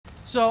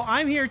So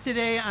I'm here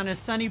today on a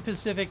sunny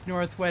Pacific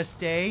Northwest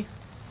day.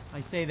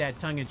 I say that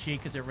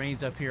tongue-in-cheek because it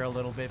rains up here a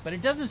little bit, but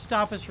it doesn't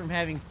stop us from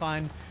having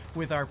fun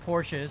with our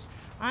Porsches.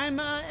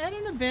 I'm at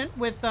an event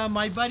with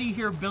my buddy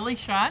here, Billy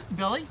Schott.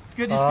 Billy,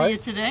 good to see you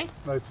today.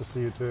 Nice to see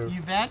you too.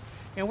 You bet.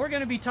 And we're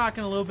going to be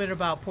talking a little bit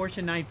about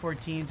Porsche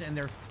 914s and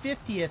their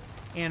 50th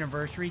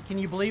anniversary. Can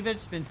you believe it?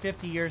 It's been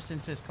 50 years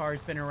since this car has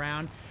been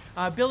around.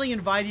 Billy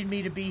invited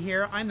me to be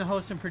here. I'm the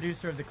host and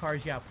producer of the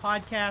Cars Yeah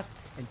podcast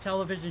and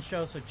television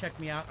show, so check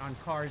me out on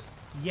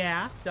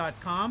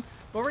carsyeah.com.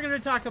 But we're going to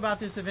talk about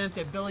this event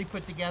that Billy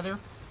put together.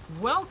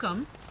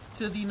 Welcome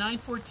to the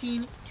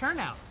 914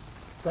 Turnout.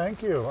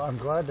 Thank you. I'm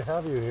glad to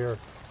have you here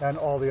and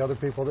all the other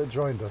people that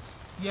joined us.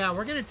 Yeah,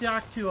 we're going to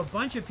talk to a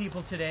bunch of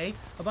people today,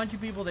 a bunch of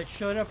people that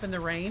showed up in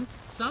the rain,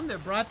 some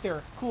that brought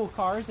their cool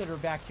cars that are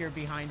back here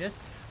behind us.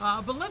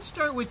 But let's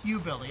start with you,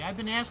 Billy. I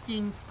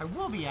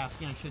will be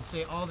asking, I should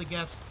say, all the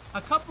guests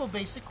a couple of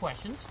basic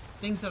questions,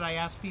 things that I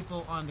ask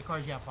people on the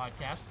Cars Yeah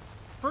podcast.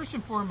 First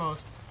and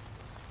foremost,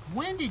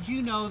 when did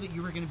you know that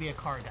you were going to be a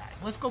car guy?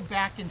 Let's go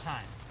back in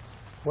time.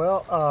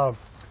 Well,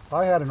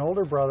 I had an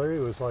older brother. He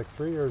was like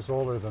 3 years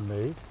older than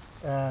me,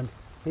 and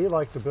he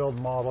liked to build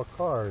model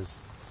cars.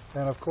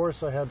 And of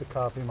course, I had to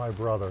copy my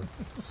brother.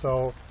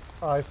 So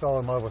I fell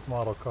in love with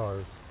model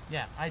cars.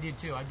 Yeah, I did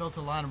too. I built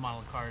a lot of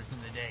model cars in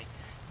the day.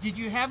 Did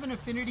you have an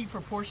affinity for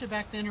Porsche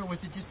back then, or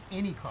was it just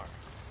any car?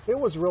 It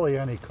was really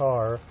any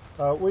car.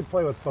 We'd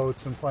play with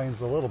boats and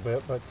planes a little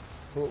bit, but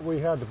we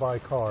had to buy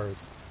cars.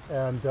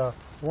 And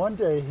one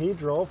day he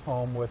drove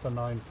home with a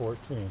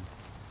 914.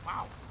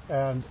 Wow.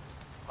 And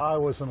I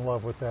was in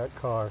love with that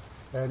car.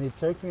 And he'd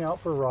take me out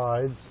for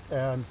rides,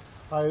 and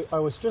I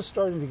was just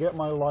starting to get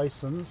my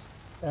license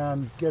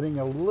and getting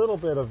a little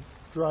bit of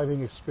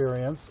driving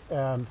experience,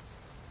 and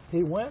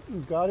he went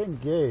and got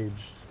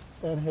engaged,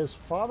 and his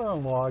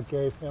father-in-law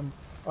gave him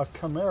a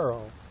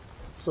Camaro.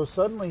 So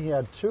suddenly he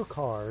had two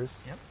cars.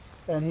 Yep.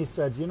 And he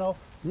said, you know,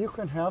 you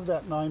can have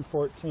that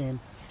 914,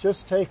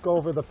 just take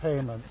over the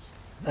payments.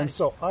 Nice. And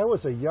so I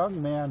was a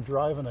young man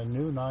driving a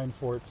new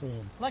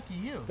 914. Lucky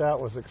you. That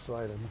was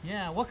exciting.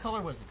 Yeah, what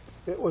color was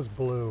it? It was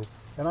blue,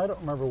 and I don't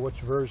remember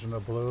which version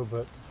of blue,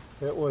 but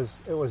it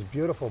was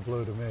beautiful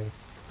blue to me.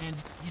 And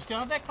you still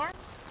have that car?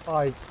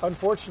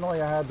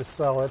 Unfortunately, I had to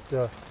sell it.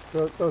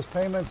 Those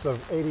payments of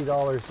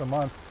 $80 a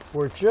month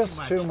were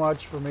just too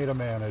much for me to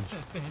manage.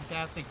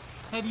 Fantastic.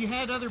 Have you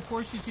had other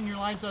Porsches in your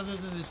lives other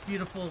than this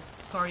beautiful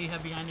car you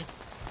have behind us?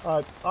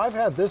 I've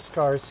had this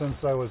car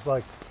since I was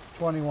like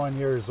 21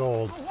 years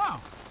old.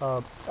 Oh,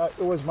 wow.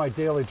 It was my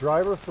daily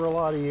driver for a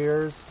lot of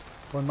years.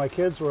 When my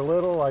kids were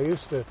little, I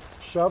used to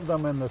shove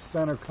them in the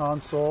center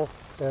console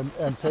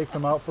and take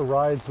them out for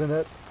rides in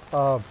it.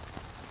 But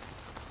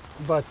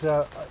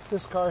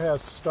this car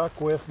has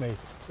stuck with me.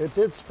 It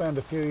did spend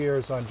a few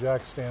years on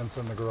jack stands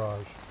in the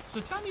garage.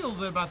 So tell me a little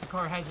bit about the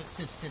car as it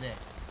sits today.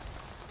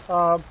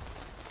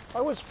 I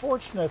was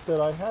fortunate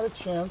that I had a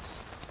chance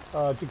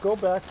to go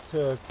back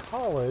to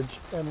college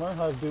and learn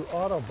how to do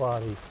auto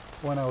body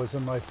when I was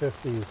in my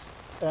 50s.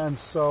 And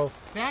so...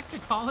 Back to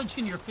college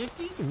in your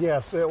 50s?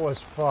 Yes, it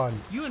was fun.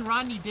 You and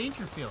Rodney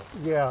Dangerfield.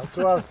 Yeah.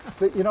 Well,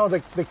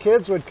 the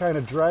kids would kind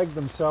of drag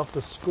themselves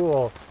to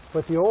school,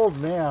 but the old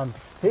man,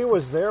 he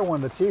was there when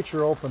the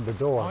teacher opened the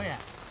door. Oh, yeah.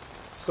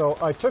 So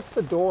I took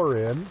the door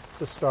in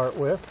to start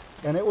with,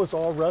 and it was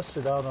all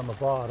rusted out on the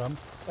bottom,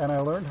 and I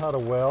learned how to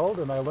weld,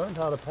 and I learned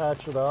how to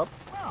patch it up.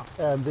 Wow.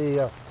 And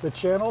the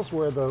channels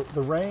where the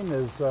rain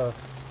is, the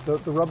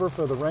rubber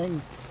for the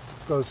rain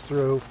goes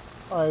through,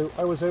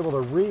 I was able to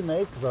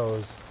remake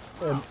those,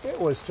 and it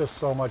was just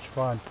so much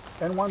fun.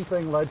 And one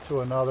thing led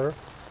to another.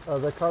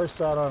 The car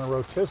sat on a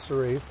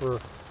rotisserie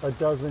for a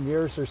dozen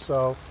years or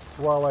so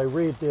while I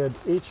redid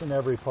each and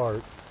every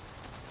part.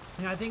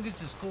 Yeah, I think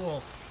this is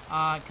cool.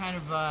 Kind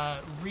of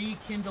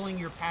rekindling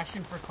your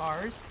passion for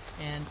cars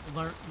and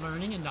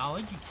learning and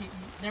knowledge. You're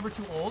never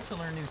too old to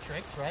learn new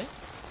tricks, right?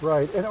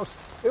 Right, and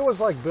it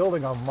was like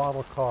building a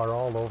model car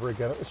all over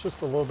again. It was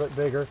just a little bit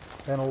bigger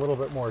and a little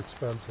bit more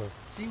expensive.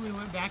 See, we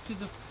went back to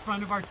the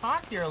front of our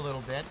talk here a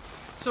little bit.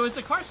 So as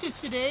the car sits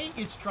today,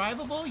 it's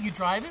drivable. You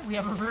drive it. We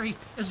have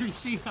as we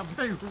see, a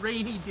very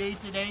rainy day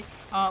today.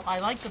 I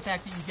like the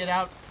fact that you get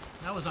out.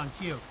 That was on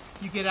cue.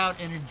 You get out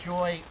and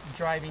enjoy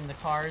driving the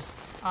cars.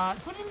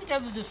 Putting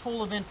together this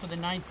whole event for the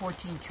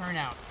 914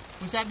 Turnout,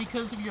 was that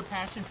because of your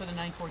passion for the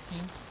 914?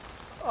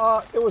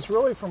 It was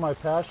really for my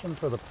passion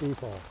for the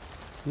people.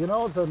 You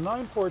know, the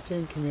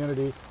 914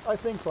 community, I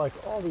think like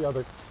all the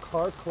other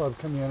car club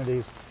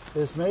communities,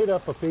 is made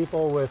up of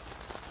people with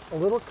a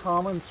little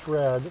common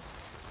thread,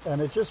 and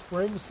it just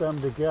brings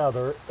them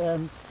together,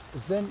 and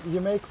then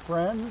you make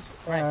friends,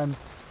 right, and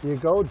you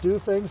go do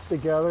things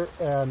together,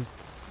 and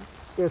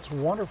it's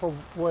wonderful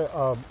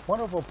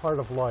part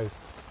of life.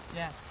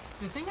 Yeah.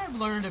 The thing I've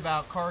learned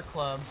about car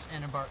clubs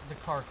and about the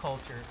car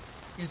culture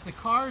is the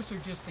cars are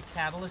just the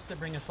catalyst that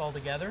bring us all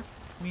together.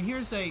 I mean,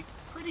 here's a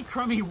pretty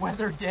crummy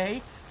weather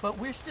day, but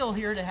we're still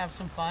here to have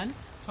some fun,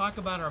 talk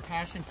about our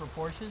passion for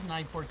Porsches,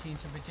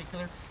 914s in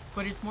particular.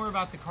 but it's more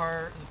about the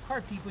car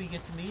people you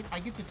get to meet. I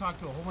get to talk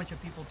to a whole bunch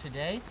of people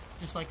today,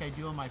 just like I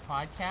do on my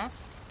podcast.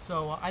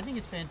 So I think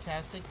it's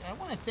fantastic. I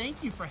want to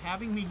thank you for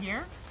having me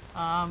here,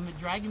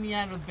 dragging me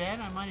out of bed.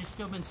 I might have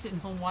still been sitting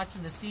home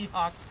watching the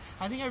Seahawks.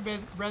 I think I'd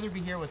rather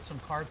be here with some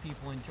car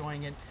people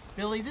enjoying it.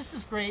 Billy, this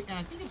is great, and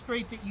I think it's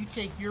great that you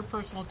take your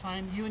personal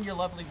time, you and your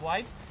lovely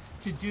wife,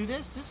 to do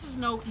this. This is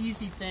no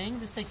easy thing.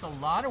 This takes a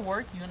lot of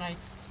work. You and I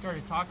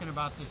started talking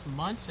about this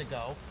months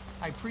ago.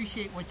 I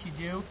appreciate what you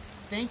do.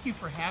 Thank you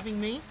for having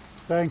me.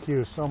 Thank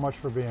you so much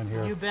for being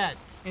here. You bet.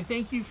 And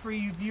thank you for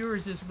you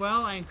viewers as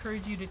well. I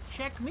encourage you to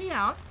check me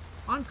out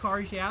on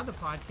Cars Yeah, the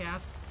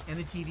podcast, and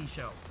the TV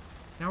show.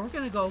 Now we're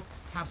going to go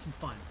have some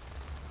fun.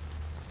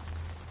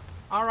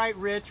 All right,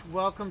 Rich,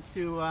 welcome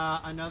to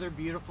another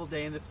beautiful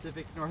day in the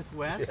Pacific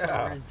Northwest.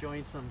 Yeah. We're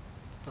enjoying some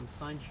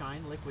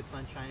sunshine, liquid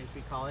sunshine as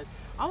we call it.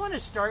 I want to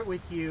start with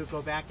you,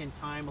 go back in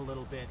time a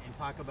little bit, and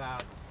talk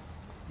about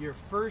your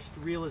first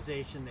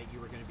realization that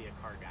you were going to be a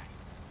car guy.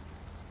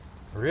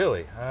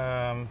 Really?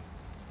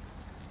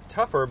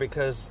 Tougher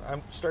because I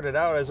started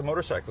out as a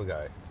motorcycle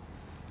guy.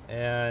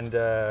 And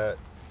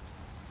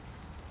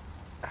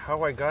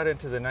how I got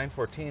into the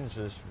 914s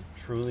was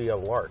truly a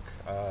lark.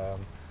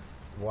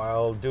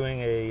 While doing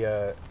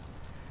a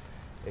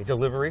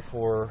delivery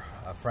for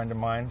a friend of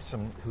mine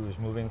who was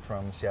moving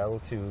from Seattle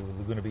to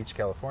Laguna Beach,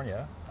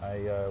 California,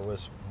 I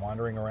was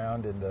wandering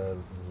around in the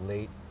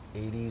late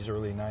 80s,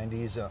 early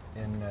 90s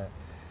in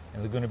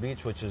Laguna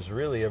Beach, which is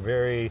really a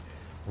very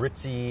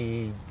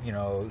ritzy,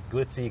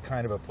 glitzy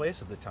kind of a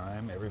place at the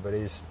time.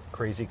 Everybody's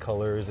crazy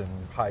colors and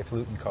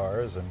highfalutin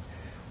cars, and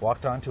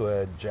walked onto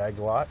a Jag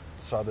lot,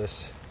 saw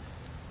this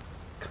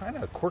kind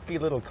of quirky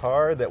little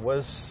car that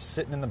was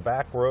sitting in the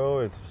back row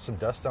with some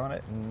dust on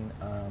it, and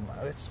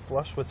I was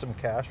flush with some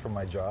cash from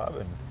my job,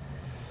 and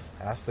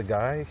asked the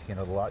guy,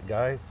 the lot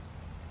guy,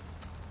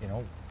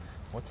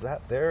 what's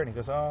that there? And he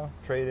goes, oh,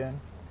 trade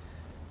in.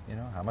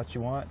 How much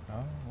you want?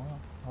 Oh,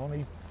 well, let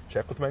me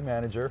check with my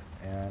manager,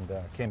 and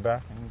came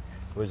back, and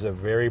it was a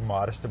very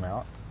modest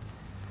amount.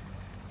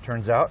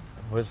 Turns out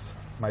it was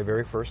my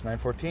very first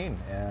 914,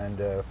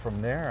 and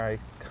from there I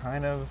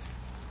kind of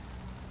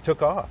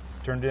took off.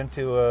 Turned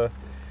into a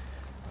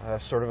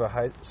sort of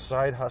a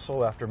side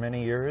hustle after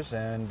many years,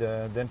 and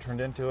then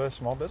turned into a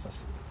small business.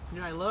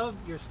 I love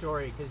your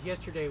story because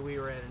yesterday we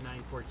were at a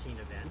 914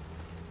 event.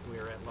 We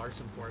were at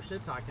Larson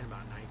Porsche talking about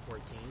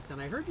 914s,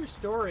 and I heard your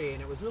story,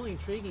 and it was really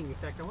intriguing. In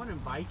fact, I want to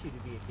invite you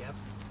to be a guest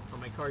on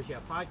my Cars Yeah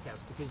podcast,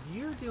 because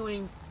you're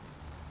doing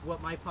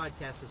what my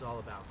podcast is all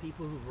about,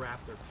 people who've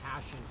wrapped their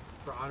passion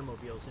for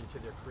automobiles into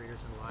their careers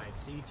and lives.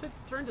 So you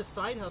turned a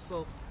side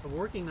hustle of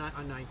working on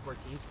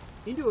 914s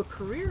into a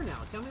career now.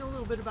 Tell me a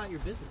little bit about your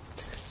business.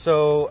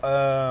 So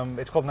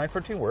it's called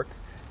 914 Work,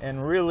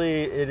 and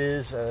really it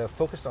is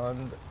focused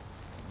on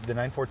the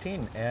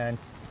 914 and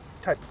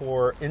Type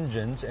 4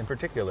 engines in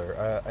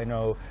particular. I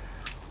know,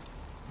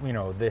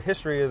 the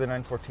history of the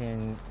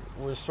 914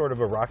 was sort of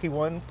a rocky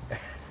one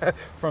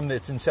from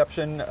its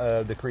inception,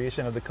 the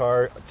creation of the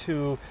car,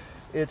 to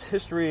its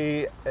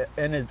history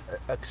and its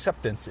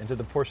acceptance into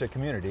the Porsche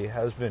community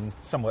has been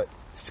somewhat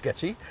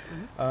sketchy.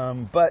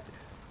 Mm-hmm. But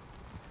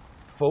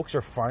folks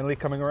are finally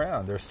coming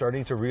around. They're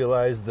starting to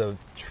realize the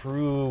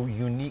true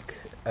unique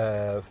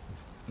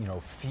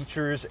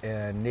features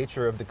and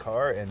nature of the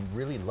car and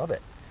really love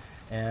it,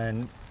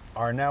 and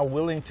are now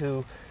willing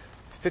to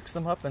fix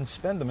them up and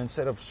spend them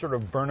instead of sort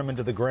of burn them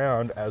into the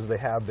ground as they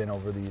have been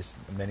over these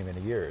many, many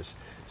years.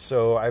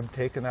 So I've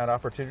taken that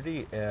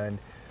opportunity, and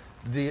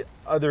the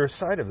other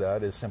side of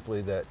that is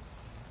simply that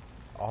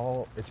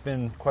it's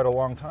been quite a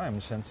long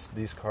time since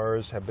these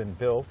cars have been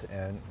built,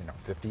 and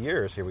 50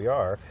 years, here we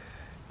are,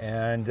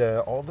 and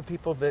all the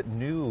people that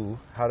knew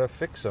how to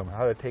fix them,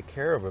 how to take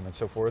care of them and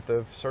so forth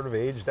have sort of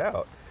aged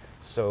out.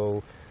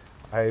 So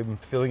I'm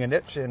filling a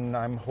niche, and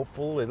I'm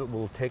hopeful it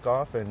will take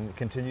off and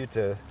continue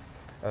to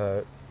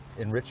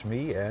enrich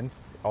me and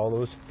all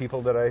those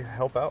people that I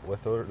help out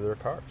with their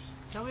cars.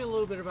 Tell me a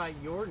little bit about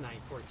your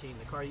 914,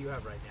 the car you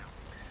have right now.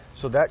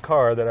 So that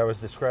car that I was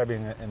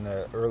describing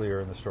earlier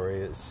in the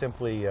story is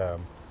simply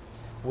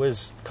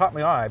caught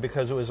my eye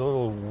because it was a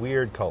little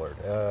weird colored,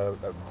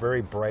 a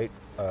very bright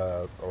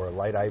or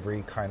light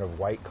ivory kind of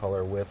white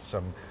color with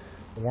some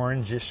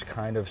orangish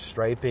kind of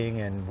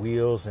striping and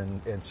wheels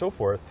and so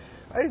forth.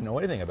 I didn't know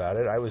anything about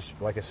it. I was,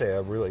 like I say,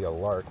 really a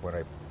lark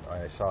when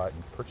I saw it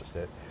and purchased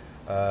it.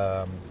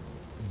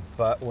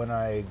 But when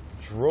I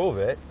drove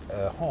it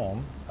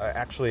home, I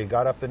actually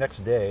got up the next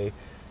day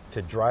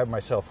to drive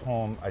myself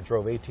home. I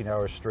drove 18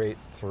 hours straight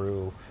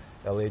through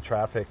LA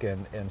traffic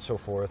and so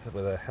forth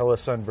with a hella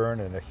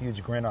sunburn and a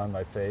huge grin on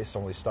my face,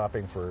 only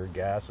stopping for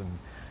gas and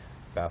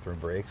bathroom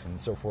breaks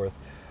and so forth.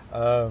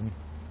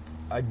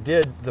 I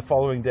did the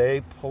following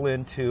day pull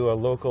into a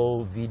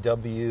local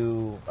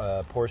VW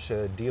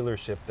Porsche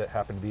dealership that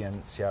happened to be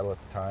in Seattle at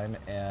the time,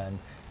 and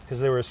because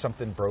there was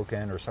something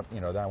broken or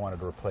something that I wanted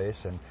to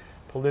replace, and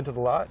pulled into the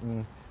lot,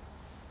 and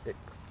it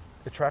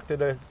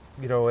attracted a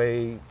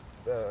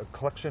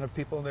collection of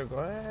people, and they're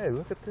going, "Hey,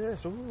 look at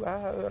this!" Ooh,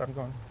 ah. I'm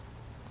going,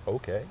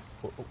 "Okay."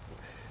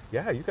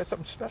 yeah, you got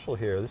something special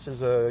here. This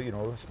is a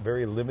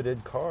very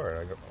limited car. And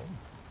I go,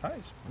 oh,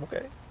 nice,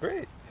 okay,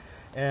 great.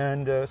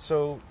 And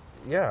so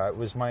yeah, it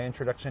was my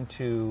introduction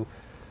to.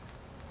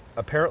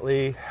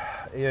 Apparently,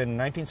 in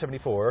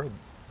 1974,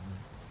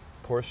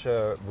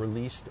 Porsche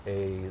released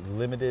a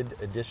limited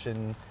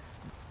edition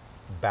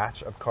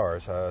batch of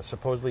cars,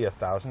 supposedly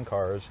 1,000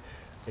 cars,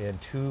 in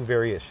two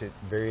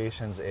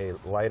variations: a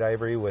light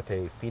ivory with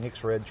a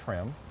phoenix red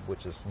trim,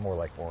 which is more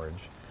like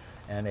orange,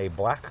 and a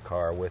black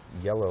car with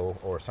yellow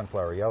or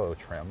sunflower yellow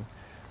trim,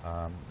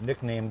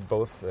 nicknamed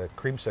both the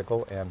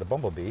Creamsicle and the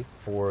Bumblebee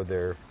for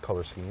their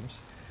color schemes,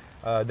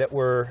 that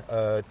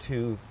were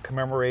to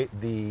commemorate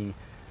the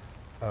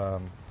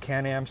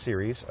Can-Am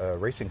series,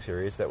 racing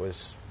series that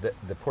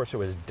the Porsche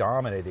was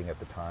dominating at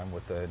the time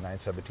with the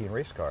 917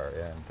 race car.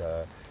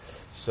 And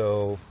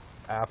so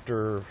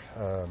after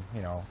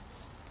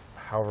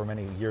however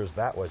many years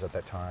that was at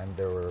that time,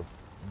 there were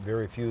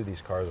very few of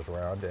these cars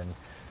around. And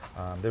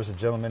there's a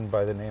gentleman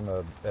by the name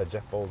of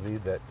Jeff Bowlby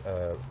that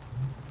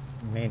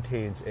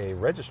maintains a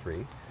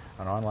registry,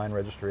 an online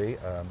registry,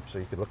 so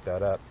you could look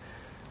that up.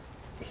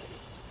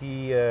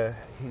 He's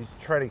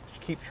trying to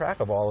keep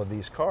track of all of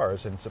these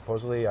cars, and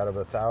supposedly out of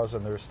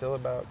 1,000, there's still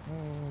about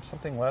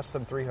something less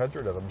than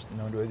 300 of them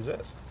known to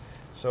exist.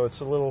 So it's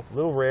a little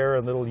rare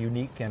and a little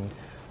unique, and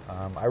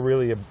I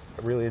really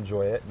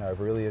enjoy it, and I've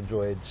really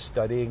enjoyed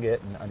studying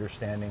it and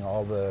understanding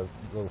all the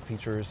little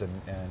features and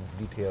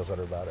details that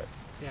are about it.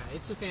 Yeah,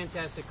 it's a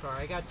fantastic car.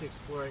 I got to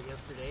explore it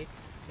yesterday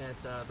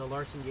at the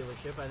Larson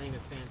dealership. I think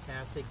it's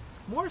fantastic.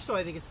 More so,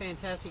 I think it's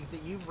fantastic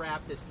that you've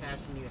wrapped this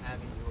passion you have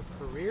into a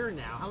career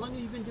now. How long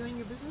have you been doing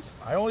your business?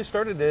 I only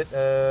started it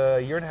a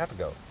year and a half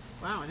ago.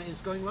 Wow, and it's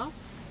going well?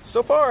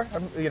 So far,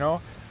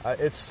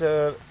 it's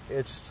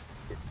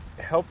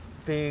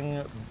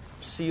helping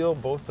seal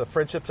both the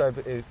friendships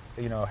I've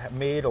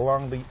made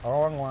along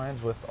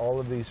lines with all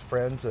of these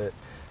friends that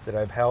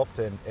I've helped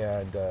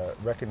and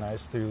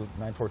recognized through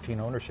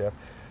 914 ownership,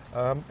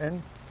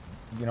 and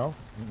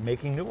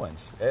making new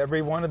ones.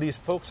 Every one of these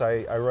folks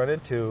I run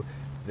into,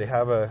 they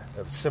have a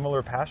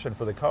similar passion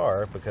for the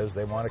car because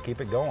they want to keep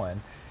it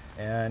going,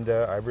 and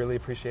I really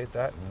appreciate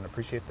that and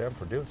appreciate them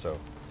for doing so.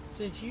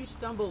 Since you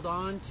stumbled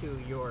onto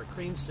your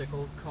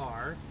Creamsicle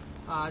car,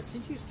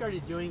 since you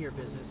started doing your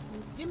business,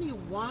 give me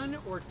one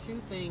or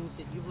two things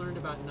that you've learned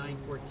about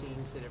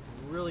 914s that have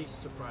really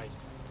surprised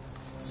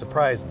you.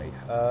 Surprised me?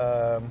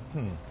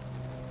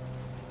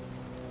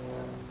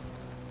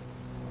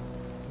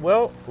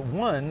 Well,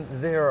 one,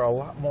 they're a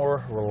lot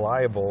more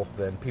reliable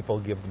than people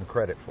give them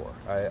credit for.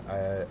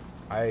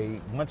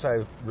 Once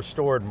I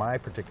restored my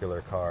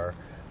particular car,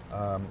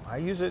 I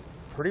use it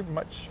pretty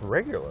much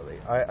regularly.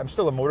 I'm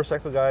still a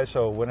motorcycle guy,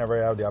 so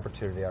whenever I have the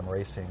opportunity, I'm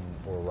racing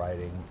or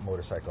riding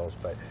motorcycles.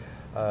 But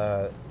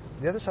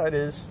the other side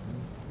is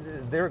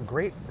they're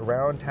great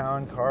around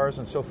town cars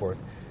and so forth.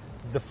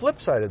 The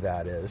flip side of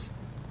that is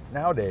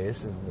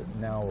nowadays, and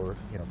now we're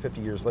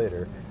 50 years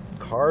later,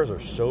 cars are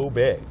so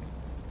big.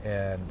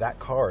 And that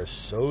car is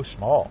so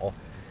small,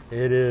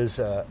 it is,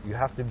 you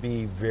have to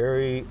be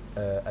very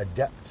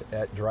adept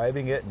at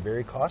driving it and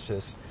very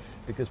cautious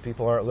because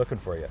people aren't looking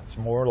for you. It's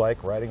more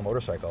like riding a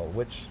motorcycle,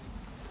 which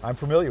I'm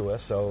familiar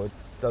with, so it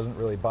doesn't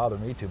really bother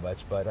me too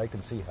much, but I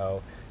can see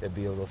how it'd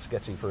be a little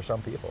sketchy for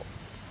some people.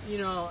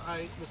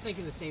 I was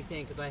thinking the same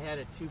thing because I had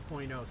a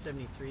 2.0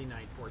 73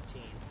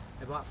 914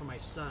 I bought for my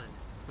son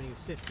when he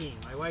was 15.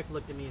 My wife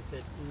looked at me and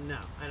said, no,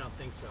 I don't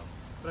think so.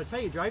 But I'll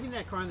tell you, driving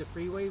that car on the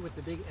freeway with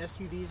the big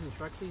SUVs and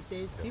trucks these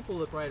days, people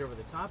look right over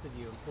the top of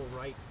you and pull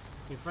right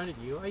in front of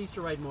you. I used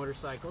to ride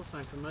motorcycles, so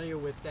I'm familiar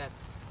with that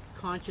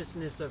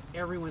consciousness of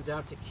everyone's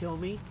out to kill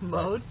me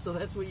mode, so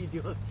that's what you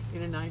do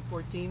in a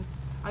 914.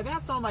 I've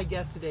asked all my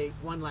guests today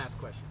one last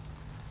question.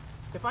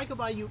 If I could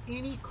buy you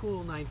any cool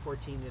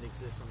 914 that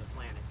exists on the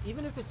planet,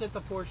 even if it's at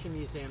the Porsche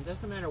Museum,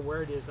 doesn't matter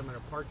where it is, I'm going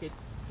to park it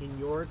in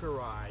your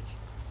garage.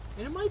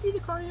 And it might be the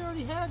car you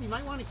already have. You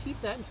might want to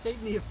keep that and save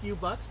me a few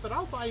bucks, but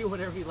I'll buy you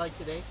whatever you like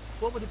today.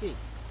 What would it be?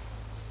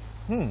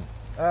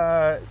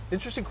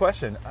 Interesting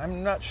question.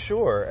 I'm not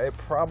sure. It'd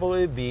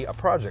probably be a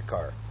project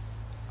car.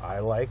 I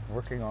like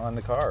working on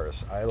the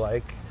cars. I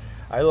like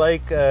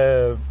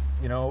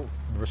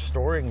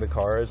restoring the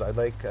cars. I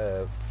like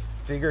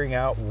figuring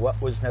out what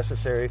was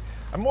necessary.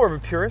 I'm more of a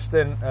purist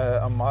than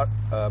a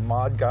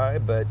mod guy,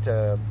 but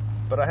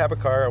I have a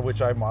car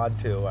which I mod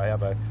too. I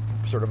have a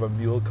sort of a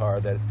mule car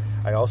that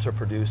I also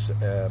produce,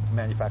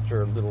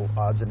 manufacture little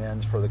odds and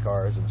ends for the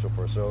cars and so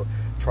forth. So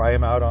try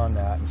them out on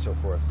that and so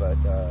forth. But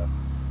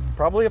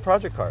probably a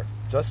project car,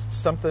 just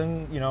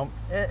something,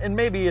 and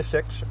maybe a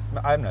 6.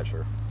 I'm not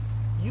sure.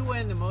 You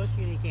win the most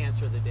unique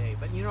answer of the day.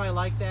 But I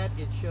like that.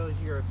 It shows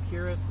you're a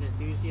purist and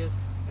enthusiast,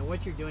 and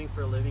what you're doing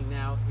for a living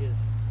now is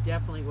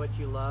definitely what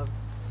you love.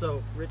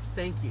 So, Rich,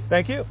 thank you.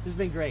 Thank you. This has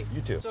been great.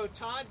 You too. So,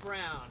 Todd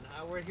Brown,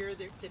 we're here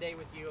today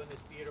with you on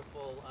this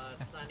beautiful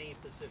sunny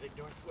Pacific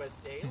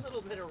Northwest day. A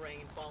little bit of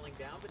rain falling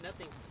down, but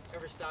nothing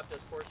ever stopped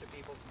us Porsche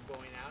people from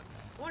going out.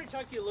 I want to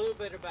talk to you a little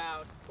bit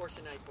about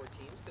Porsche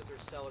 914s because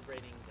they're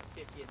celebrating the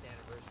 50th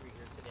anniversary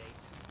here today.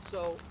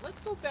 So,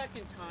 let's go back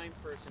in time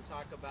first and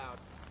talk about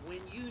when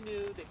you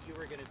knew that you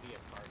were going to be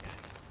a car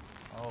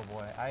guy. Oh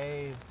boy,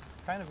 I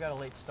kind of got a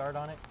late start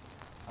on it.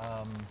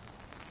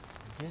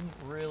 Didn't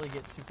really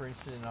get super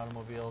interested in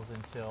automobiles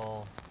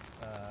until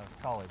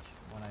college,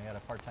 when I had a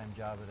part-time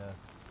job at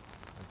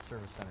a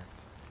service center.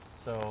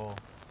 So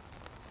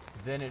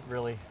then it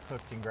really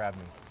hooked and grabbed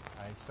me.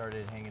 I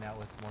started hanging out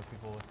with more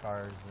people with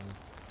cars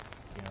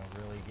and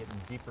really getting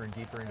deeper and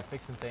deeper into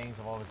fixing things.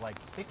 I've always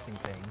liked fixing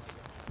things,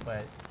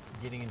 but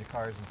getting into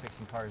cars and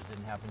fixing cars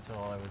didn't happen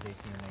until I was 18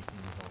 or 19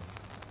 years old.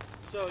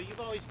 So you've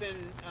always been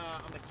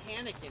a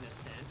mechanic in a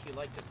sense. You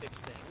like to fix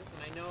things,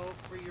 and I know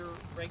for your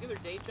regular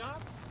day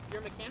job, you're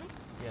a mechanic?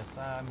 Yes,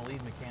 I'm a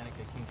lead mechanic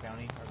at King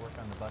County. I work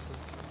on the buses.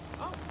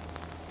 Oh,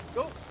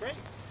 cool, great.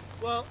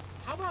 Well,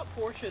 how about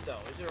Porsche though?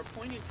 Is there a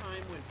point in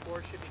time when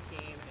Porsche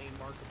became a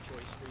mark of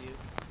choice for you?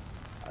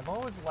 I've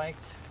always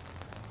liked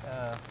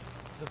the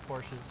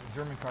Porsches,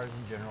 German cars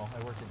in general.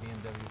 I worked at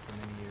BMW for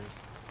many years.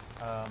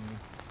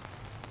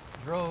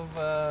 Drove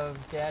a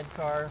dad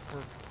car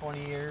for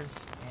 20 years,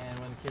 and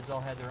when the kids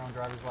all had their own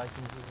driver's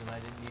licenses and I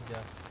didn't need to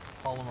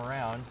haul them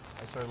around,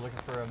 I started looking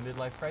for a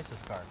midlife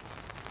crisis car.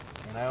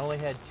 And I only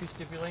had two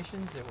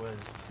stipulations. It was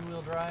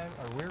two-wheel drive,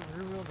 or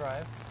rear-wheel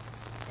drive,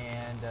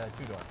 and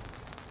two-door.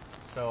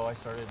 So I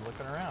started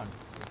looking around.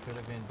 It could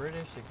have been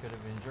British, it could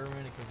have been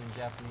German, it could have been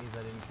Japanese,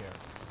 I didn't care.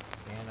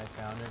 And I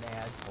found an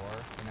ad for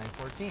a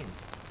 914.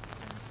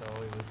 And so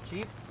it was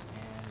cheap,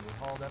 and we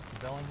hauled up to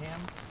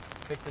Bellingham,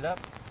 picked it up.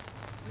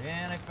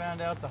 Then I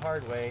found out the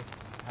hard way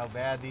how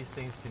bad these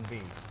things can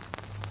be.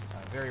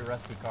 A very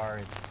rusty car,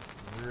 it's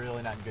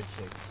really not in good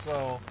shape.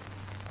 So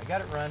I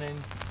got it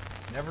running,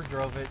 never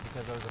drove it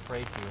because I was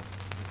afraid to.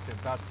 It was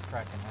about to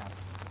crack in half.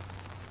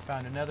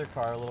 Found another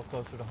car a little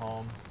closer to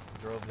home,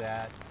 drove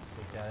that,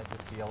 picked that.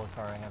 That's the yellow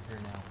car I have here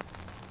now.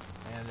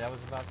 And that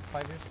was about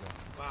 5 years ago.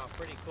 Wow,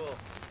 pretty cool.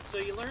 So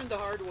you learned the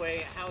hard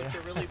way how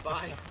to really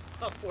buy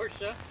a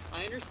Porsche.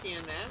 I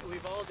understand that.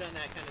 We've all done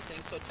that kind of thing.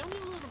 So tell me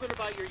a little bit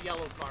about your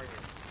yellow car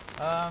here.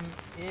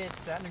 It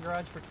sat in the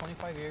garage for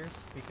 25 years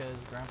because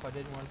Grandpa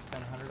didn't want to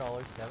spend $100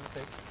 to have it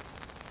fixed.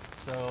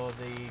 So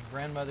the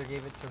grandmother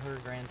gave it to her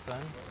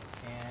grandson,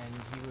 and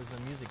he was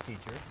a music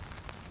teacher,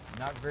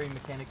 not very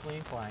mechanically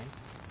inclined.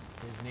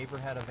 His neighbor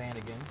had a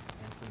Vanagon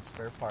and some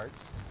spare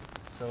parts,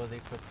 so they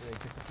took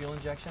the fuel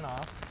injection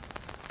off.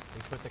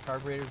 They put the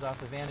carburetors off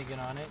the Vanagon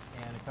on it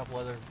and a couple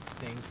other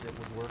things that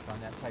would work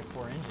on that Type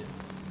 4 engine,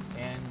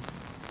 and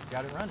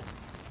got it running.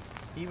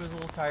 He was a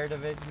little tired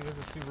of it. He was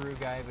a Subaru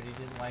guy, but he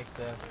didn't like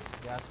the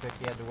aspect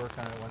he had to work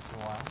on it once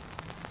in a while.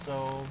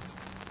 So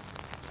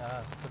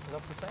puts it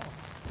up for sale.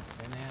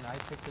 And then I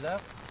picked it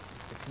up.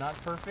 It's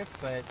not perfect,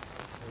 but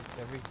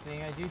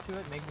everything I do to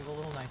it makes it a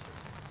little nicer.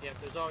 Yeah,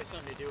 there's always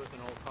something to do with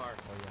an old car.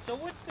 Oh, yeah. So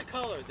what's the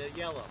color, the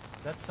yellow?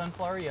 That's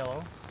sunflower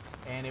yellow,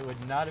 and it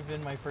would not have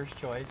been my first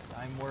choice.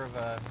 I'm more of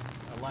a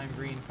lime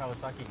green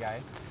Kawasaki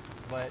guy,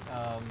 but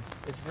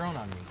it's grown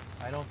on me.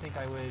 I don't think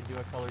I would do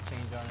a color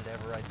change on it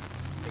ever. I'd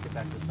take it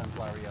back to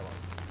sunflower yellow.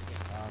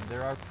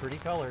 There are pretty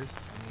colors.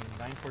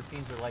 I mean,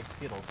 914s are like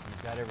Skittles.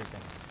 You've got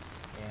everything.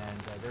 And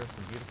there are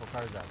some beautiful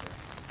cars out there.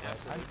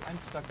 I'm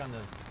stuck on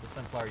the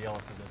sunflower yellow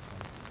for this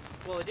one.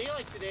 Well, a day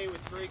like today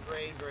with very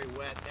gray and very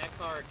wet, that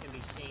car can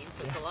be seen,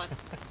 so it's a lot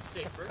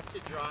safer to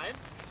drive.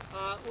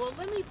 Well,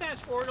 let me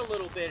fast forward a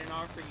little bit and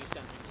offer you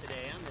something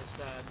today on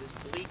this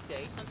bleak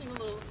day, something a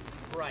little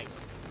bright.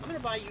 I'm going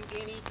to buy you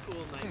any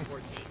cool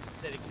 914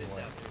 that exists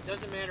out there. It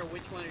doesn't matter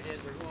which one it is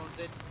or who owns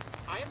it.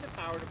 I have the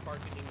power to park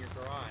it in your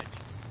garage.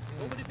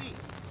 What would it be?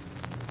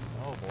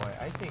 Oh boy,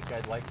 I think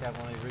I'd like to have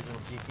one of the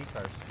original GT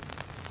cars.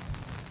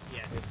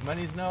 Yes. If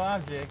money's no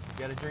object, you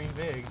gotta dream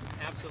big.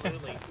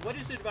 Absolutely. What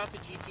is it about the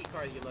GT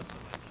car that you love so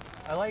much?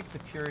 I like the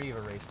purity of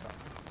a race car.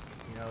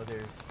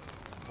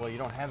 You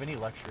don't have any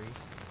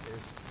luxuries. There's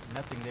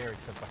nothing there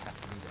except what has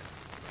to be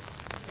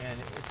there. And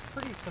it's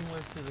pretty similar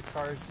to the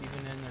cars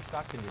even in their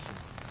stock condition.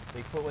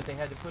 They put what they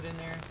had to put in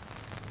there.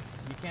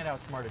 You can't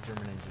outsmart a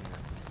German engineer.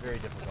 It's very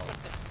difficult.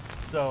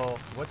 So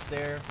what's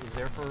there is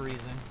there for a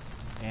reason,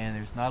 and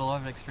there's not a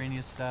lot of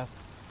extraneous stuff.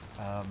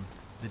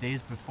 The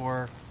days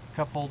before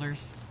cup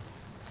holders,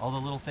 all the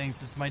little things,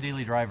 this is my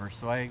daily driver,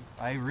 so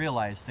I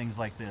realize things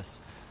like this,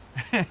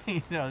 that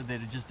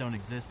it just don't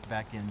exist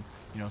back in,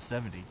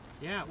 70.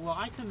 Yeah, well,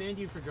 I commend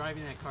you for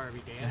driving that car every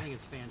day. I think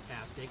it's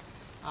fantastic.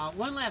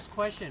 One last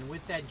question.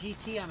 With that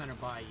GT I'm going to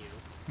buy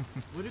you,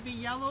 would it be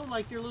yellow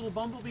like your little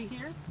Bumblebee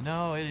here?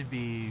 No, it'd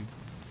be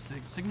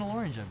signal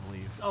orange, I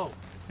believe. Oh,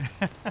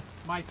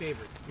 my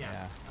favorite.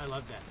 Yeah, I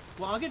love that.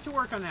 Well, I'll get to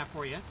work on that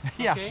for you.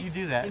 Yeah, okay? you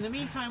do that. In the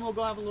meantime, we'll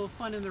go have a little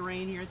fun in the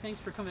rain here. Thanks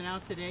for coming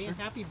out today, and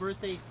happy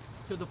birthday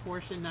to the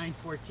Porsche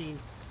 914.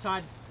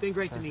 Todd, been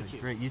great to meet you.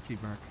 Great, you too,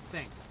 Mark.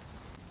 Thanks.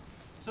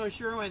 So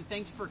Sherwin,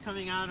 thanks for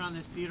coming out on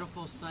this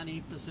beautiful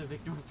sunny Pacific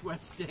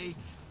Northwest day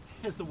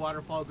as the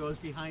waterfall goes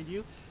behind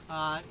you.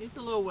 It's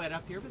a little wet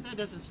up here, but that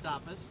doesn't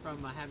stop us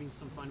from having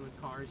some fun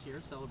with cars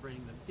here,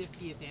 celebrating the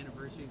 50th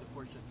anniversary of the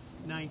Porsche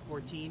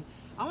 914.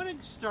 I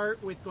want to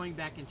start with going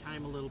back in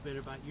time a little bit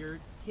about your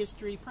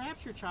history,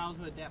 perhaps your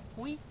childhood, that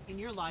point in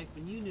your life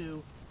when you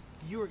knew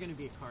you were going to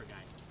be a car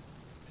guy.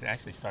 It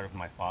actually started with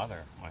my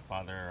father. My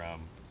father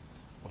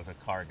was a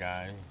car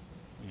guy.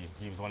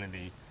 He was one of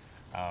the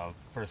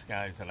first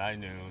guys that I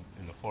knew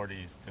in the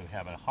 40s to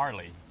have a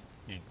Harley.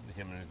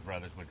 Him and his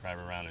brothers would drive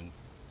around in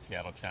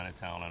Seattle,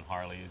 Chinatown on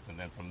Harleys, and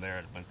then from there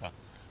it went to,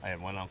 I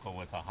had one uncle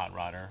with a hot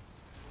rodder,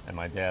 and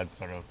my dad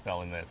sort of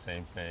fell into that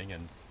same thing,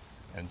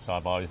 and so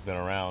I've always been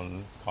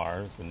around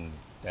cars, and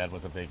Dad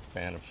was a big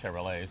fan of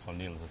Chevrolet, so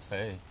needless to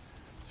say,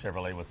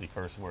 Chevrolet was the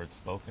first word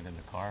spoken in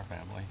the car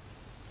family.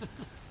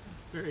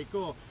 Very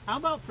cool. How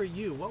about for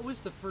you? What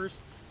was the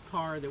first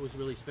car that was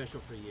really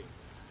special for you?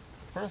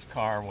 First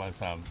car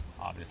was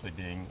obviously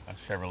being a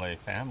Chevrolet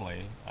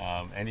family,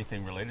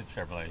 anything related to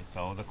Chevrolet.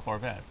 So the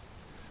Corvette.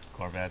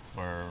 Corvettes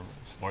were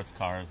sports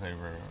cars. They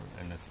were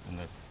in this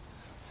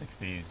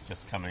 60s,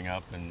 just coming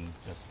up, and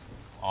just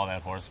all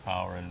that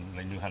horsepower, and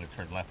they knew how to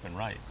turn left and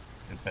right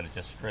instead of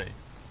just straight.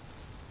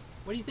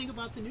 What do you think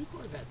about the new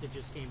Corvette that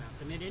just came out,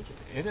 the mid-engine?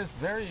 It is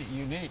very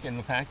unique in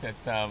the fact that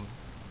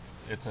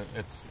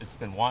it's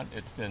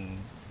been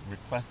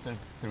requested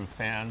through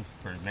fans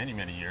for many,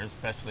 many years,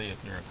 especially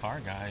if you're a car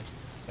guy.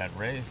 That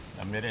race,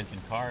 a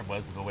mid-engine car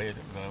was the way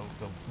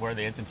where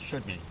the engine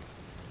should be,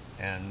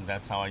 and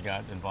that's how I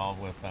got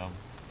involved with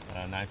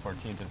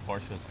 914s and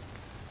Porsches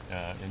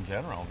in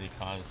general,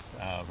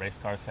 because race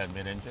cars had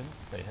mid-engines.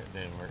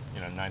 They were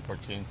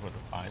 914s with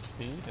a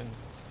 5-speed,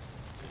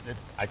 and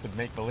I could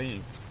make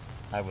believe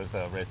I was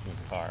racing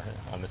a car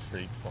on the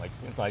streets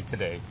like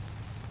today.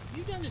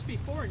 You've done this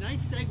before.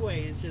 Nice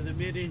segue into the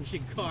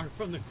mid-engine car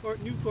from the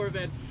new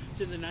Corvette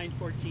to the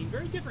 914.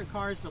 Very different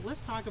cars, but let's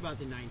talk about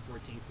the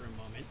 914 for a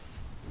moment.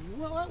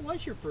 What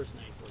was your first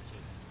 914?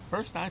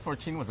 First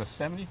 914 was a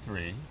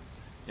 '73.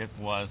 It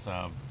was.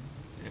 I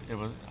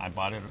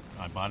bought it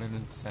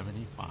in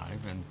 '75,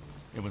 and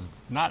it was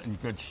not in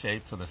good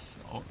shape. So the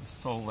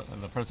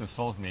person who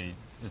sold me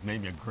just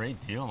made me a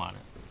great deal on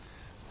it.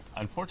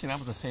 Unfortunately,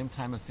 that was the same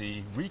time as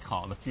the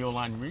recall, the fuel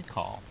line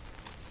recall.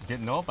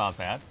 Didn't know about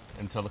that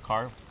until the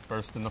car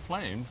burst into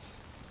flames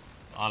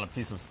on a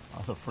piece of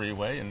the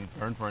freeway and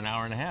burned for an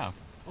hour and a half.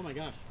 Oh my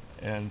gosh.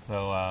 And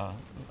so,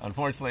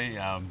 unfortunately,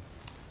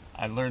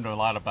 I learned a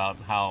lot about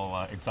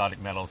how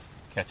exotic metals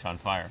catch on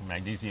fire,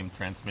 magnesium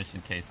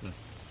transmission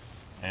cases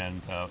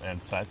and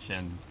such,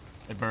 and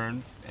it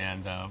burned.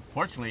 And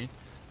fortunately,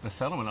 the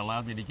settlement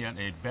allowed me to get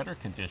a better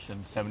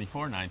condition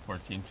 74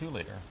 914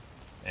 2-liter.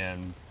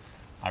 And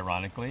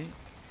ironically,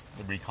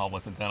 the recall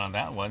wasn't done on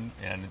that one,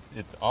 and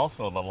it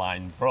also, the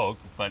line broke,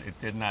 but it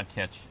did not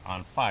catch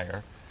on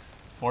fire.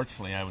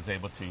 Fortunately, I was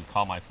able to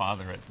call my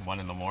father at 1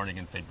 in the morning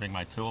and say, bring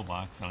my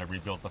toolbox, and I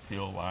rebuilt the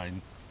fuel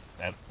line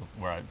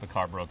where the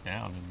car broke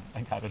down, and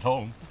I got it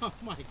home. Oh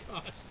my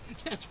gosh,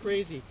 that's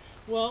crazy.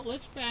 Well,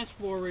 let's fast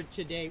forward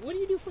today. What do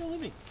you do for a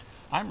living?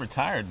 I'm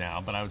retired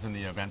now, but I was in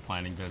the event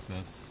planning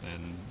business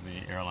and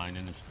the airline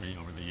industry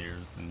over the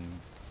years, and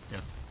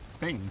just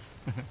things.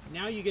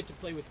 Now you get to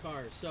play with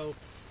cars. So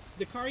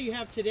the car you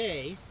have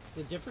today,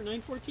 the different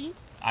 914?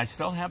 I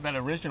still have that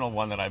original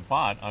one that I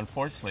bought.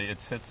 Unfortunately,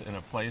 it sits in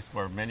a place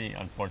where many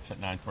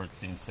unfortunate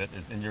 914s sit,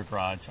 is in your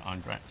garage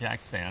on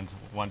jack stands,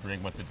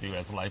 wondering what to do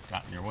as life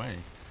got in your way.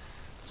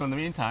 So in the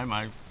meantime,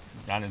 I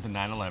got into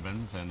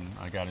 911s, and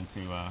I got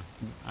into,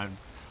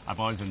 I've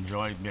always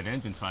enjoyed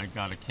mid-engine, so I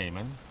got a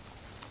Cayman,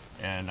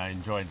 and I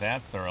enjoyed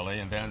that thoroughly.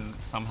 And then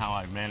somehow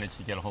I managed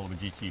to get a hold of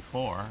a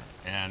GT4,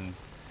 and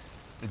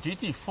the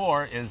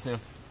GT4 is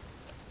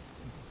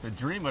the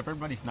dream of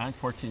everybody's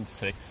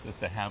 914-6 is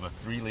to have a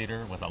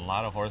 3-liter with a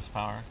lot of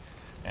horsepower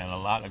and a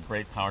lot of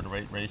great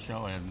power-to-weight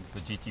ratio, and the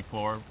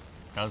GT4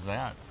 does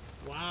that.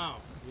 Wow,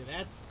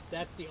 yeah,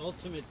 that's the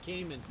ultimate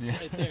Cayman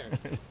right there.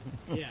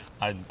 Yeah,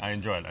 I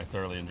enjoy it. I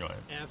thoroughly enjoy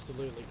it.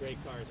 Absolutely, great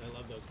cars. I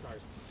love those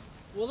cars.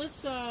 Well,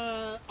 let's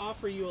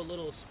offer you a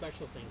little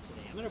special thing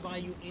today. I'm going to buy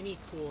you any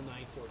cool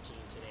 914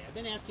 today. I've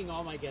been asking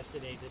all my guests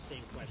today this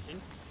same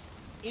question.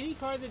 Any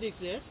car that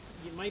exists,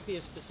 it might be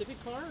a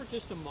specific car or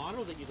just a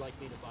model that you'd like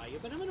me to buy you,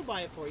 but I'm going to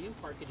buy it for you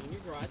and park it in your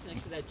garage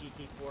next to that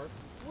GT4.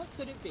 What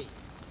could it be?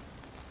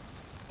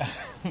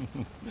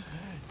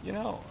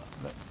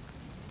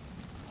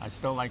 I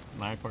still like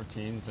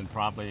 914s, and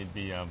probably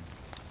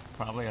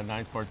a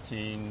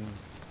 914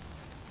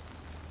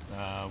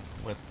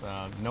 with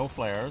no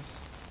flares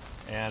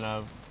and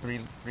a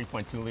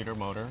 3.2-liter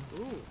motor.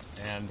 Ooh.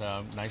 And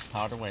nice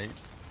power to weight,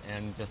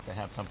 and just to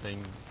have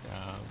something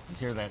to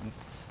hear that.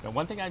 Now,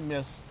 one thing I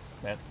miss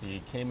that the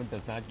Cayman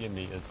does not give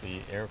me is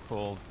the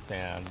air-cooled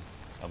fan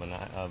of the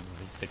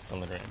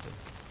 6-cylinder engine.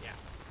 Yeah.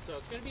 So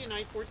it's going to be a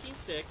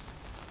 914-6,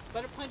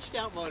 but a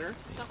punched-out motor,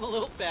 something a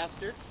little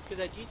faster, because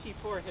that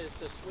GT4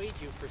 has swayed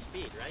you for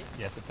speed, right?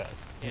 Yes, it does.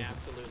 Yeah,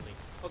 absolutely.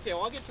 Okay,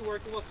 well, I'll get to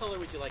work. What color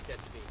would you like that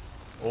to be?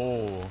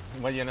 Oh,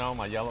 well, you know,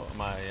 my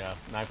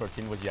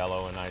 914 was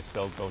yellow, and I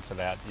still go to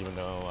that, even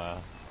though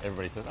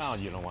everybody says, "Oh,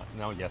 you know what?"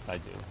 No, yes, I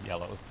do.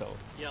 Yellow, so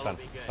Yellow would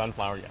be good.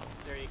 Sunflower yellow.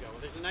 There you go.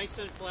 Well, there's a nice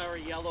sunflower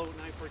yellow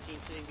 914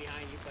 sitting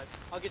behind you, but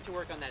I'll get to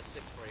work on that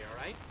 6 for you,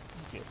 all right?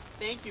 Thank you.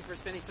 Thank you for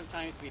spending some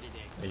time with me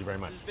today. Thank you very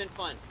much. This has been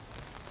fun.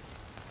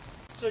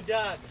 So,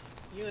 Doug,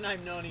 you and I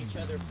have known each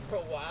other for a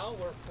while.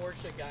 We're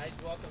Porsche guys.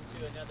 Welcome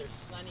to another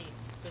sunny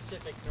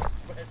Pacific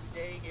Northwest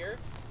day here.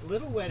 A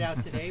little wet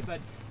out today,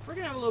 but we're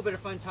going to have a little bit of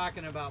fun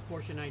talking about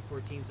Porsche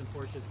 914s and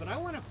Porsches. But I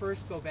want to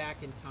first go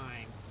back in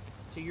time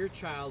to your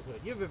childhood.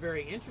 You have a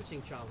very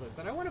interesting childhood,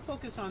 but I want to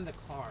focus on the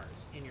cars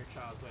in your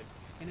childhood.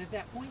 And at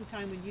that point in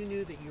time when you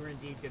knew that you were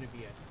indeed going to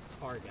be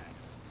a car guy.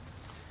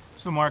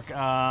 So, Mark,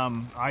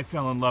 I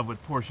fell in love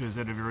with Porsches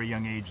at a very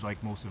young age,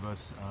 like most of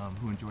us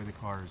who enjoy the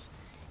cars.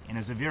 And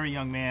as a very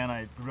young man,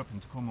 I grew up in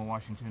Tacoma,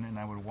 Washington, and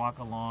I would walk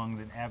along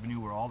the avenue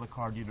where all the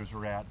car dealers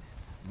were at.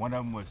 One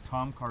of them was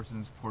Tom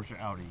Carson's Porsche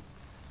Audi.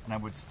 And I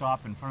would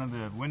stop in front of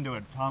the window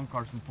at Tom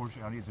Carson's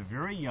Porsche Audi as a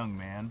very young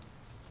man,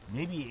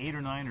 maybe 8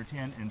 or 9 or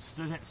 10, and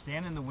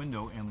stand in the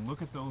window and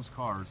look at those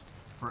cars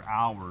for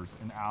hours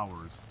and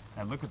hours.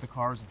 I'd look at the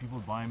cars and people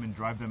would buy them and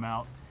drive them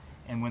out.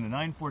 And when the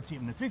 914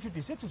 and the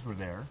 356s were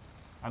there,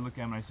 I looked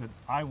at them and I said,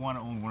 I want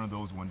to own one of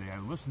those one day. I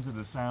listened to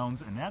the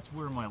sounds, and that's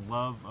where my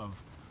love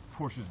of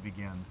Porsches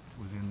began,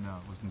 was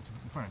in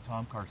front of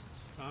Tom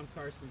Carson's. Tom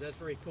Carson, that's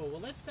very cool. Well,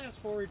 let's fast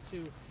forward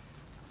to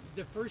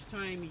the first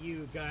time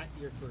you got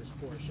your first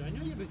Porsche. I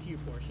know you have a few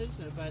Porsches,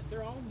 but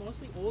they're all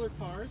mostly older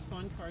cars,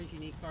 fun cars,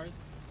 unique cars.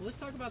 Well, let's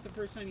talk about the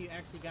first time you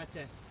actually got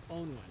to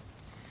own one.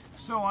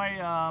 So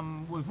I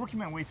was working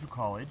my way through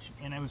college,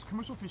 and I was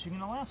commercial fishing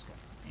in Alaska.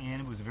 And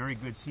it was a very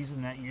good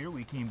season that year.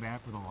 We came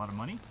back with a lot of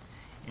money,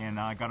 and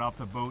I got off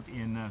the boat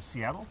in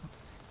Seattle,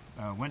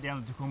 went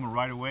down to Tacoma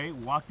right away,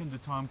 walked into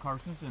Tom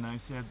Carson's, and I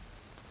said,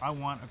 I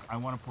want a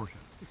Porsche.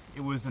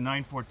 It was the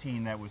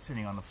 914 that was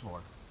sitting on the floor.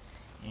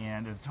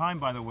 And at the time,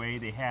 by the way,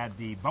 they had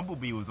the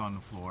Bumblebee was on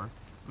the floor.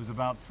 It was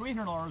about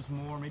 $300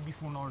 more, maybe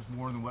 $400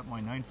 more than what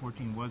my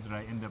 914 was that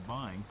I ended up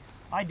buying.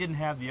 I didn't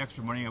have the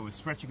extra money. I was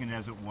stretching it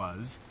as it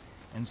was.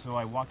 And so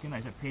I walked in.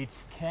 I paid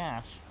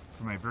cash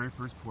for my very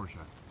first Porsche.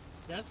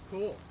 That's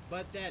cool.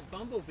 But that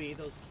Bumblebee,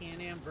 those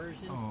Can-Am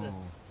versions,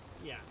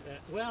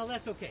 well,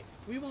 that's okay.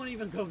 We won't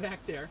even go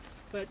back there.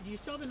 But do you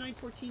still have a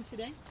 914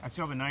 today? I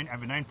still have a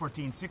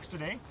 914.6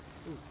 today.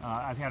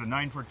 I've had a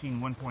 914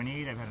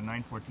 1.8. I've had a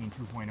 914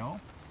 2.0.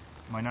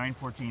 My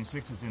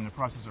 914.6 is in the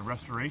process of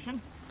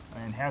restoration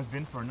and has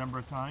been for a number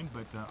of times,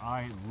 but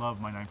I love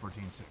my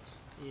 914.6.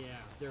 Yeah,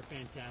 they're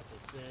fantastic.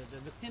 They're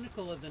the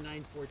pinnacle of the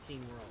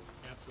 914 world,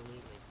 absolutely.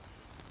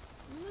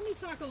 Let me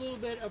talk a little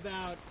bit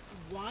about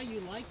why you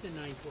like the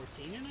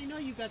 914. And I know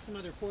you've got some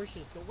other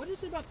Porsches, but what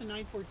is it about the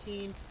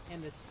 914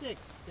 and the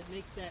 6 that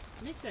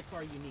makes that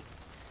car unique?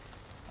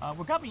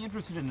 What got me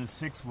interested in the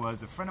 6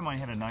 was a friend of mine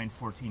had a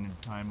 914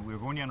 at the time. We were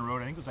going down the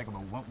road, I think it was like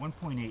about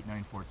 1.8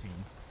 914.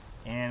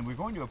 And we were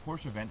going to a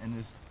Porsche event, and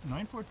this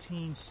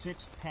 914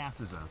 6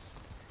 passes us.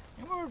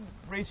 And we were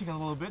racing a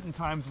little bit in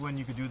times when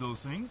you could do those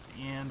things.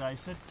 And I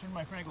said to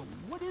my friend, I go,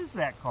 what is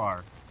that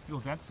car? He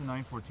goes, that's the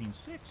 914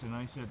 6. And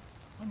I said,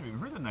 I never even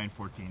heard of the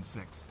 914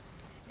 6.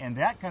 And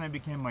that kind of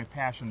became my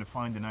passion to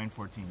find the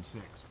 914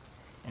 6.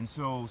 And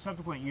so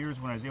subsequent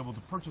years when I was able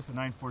to purchase the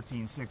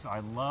 914 6, I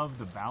loved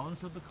the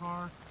balance of the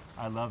car.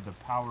 I loved the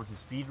power to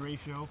speed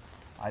ratio.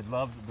 I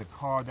loved the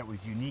car that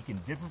was unique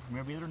and different from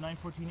every other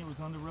 914 that was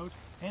on the road.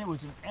 And it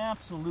was an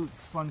absolute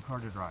fun car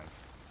to drive.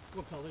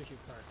 What color is your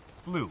car?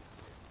 Blue.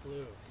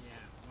 Blue, yeah.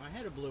 Well, I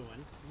had a blue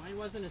one. Mine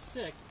wasn't a 6.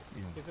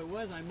 Yeah. If it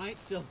was, I might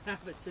still have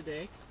it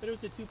today. But it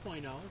was a 2.0.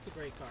 It's a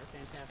great car.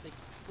 Fantastic.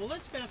 Well,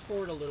 let's fast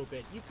forward a little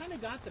bit. You kind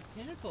of got the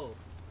pinnacle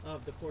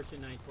of the Porsche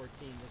 914,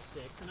 the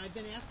 6. And I've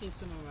been asking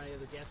some of my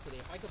other guests today,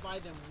 if I could buy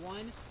them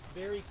one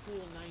very cool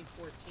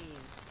 914,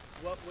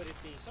 what would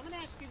it be? So I'm going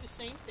to ask you the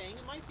same thing.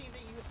 It might be that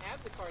you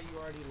have the car you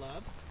already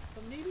love,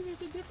 but maybe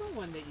there's a different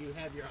one that you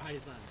have your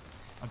eyes on.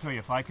 I'll tell you,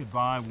 if I could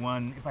buy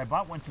one, if I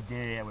bought one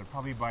today, I would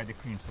probably buy the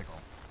Creamsicle.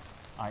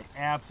 I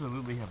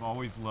absolutely have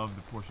always loved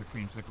the Porsche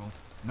Creamsicle.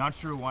 Not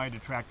sure why it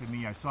attracted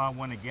me. I saw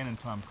one again in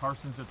Tom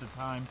Carson's at the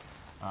time.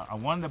 I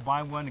wanted to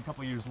buy one a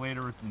couple of years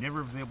later.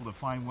 Never was able to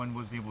find one,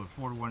 wasn't able to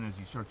afford one as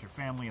you start your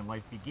family and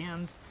life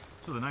begins.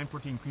 So the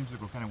 914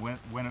 Creamsicle kind of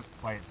went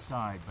by its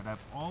side. But I've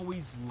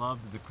always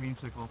loved the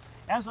Creamsicle,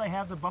 as I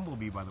have the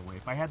Bumblebee, by the way.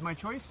 If I had my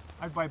choice,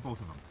 I'd buy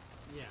both of them.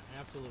 Yeah,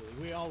 absolutely.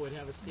 We all would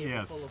have a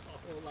stable full of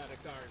a whole lot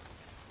of cars.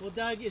 Well,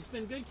 Doug, it's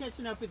been good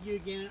catching up with you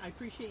again. I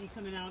appreciate you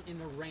coming out in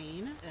the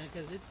rain,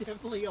 because it's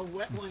definitely a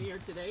wet one here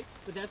today,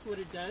 but that's what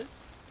it does.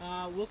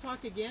 We'll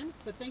talk again,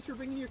 but thanks for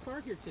bringing your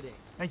car here today.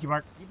 Thank you,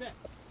 Mark. You bet.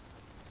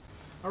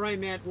 All right,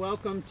 Matt,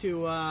 welcome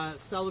to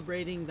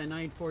celebrating the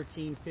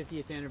 914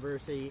 50th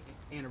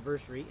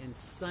anniversary in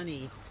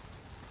sunny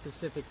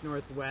Pacific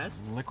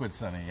Northwest. Liquid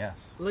sunny,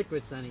 yes.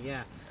 Liquid sunny,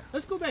 yeah.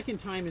 Let's go back in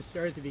time and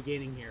start at the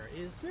beginning here.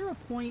 Is there a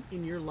point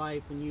in your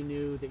life when you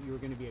knew that you were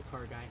going to be a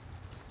car guy?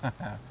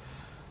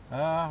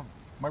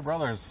 My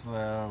brother's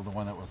the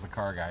one that was the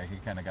car guy. He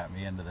kind of got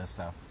me into this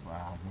stuff.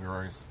 We were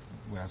always,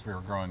 as we were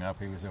growing up,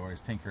 he was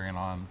always tinkering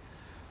on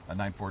a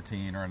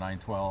 914 or a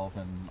 912,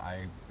 and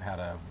I had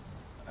a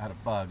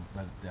bug,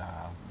 but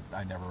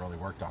I never really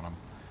worked on them.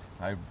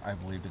 I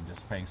believed in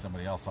just paying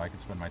somebody else so I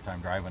could spend my time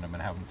driving them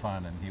and having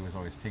fun, and he was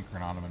always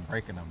tinkering on them and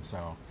breaking them,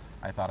 so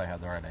I thought I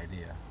had the right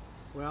idea.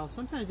 Well,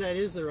 sometimes that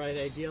is the right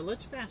idea.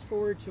 Let's fast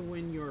forward to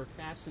when your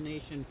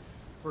fascination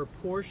for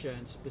Porsche,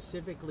 and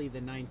specifically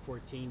the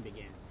 914,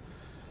 began.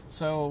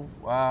 So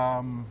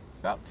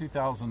about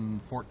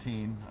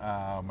 2014,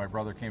 my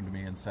brother came to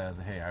me and said,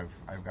 "Hey,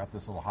 I've got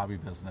this little hobby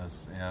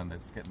business, and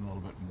it's getting a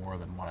little bit more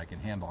than what I can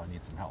handle. I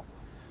need some help.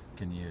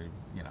 Can you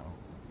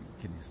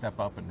step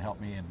up and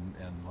help me, and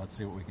let's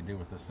see what we can do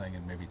with this thing,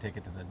 and maybe take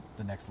it to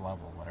the next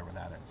level, whatever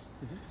that is."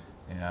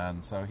 Mm-hmm.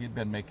 And so he'd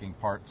been making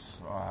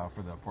parts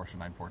for the Porsche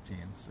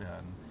 914s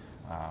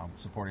and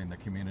supporting the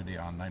community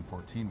on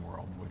 914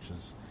 World, which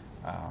is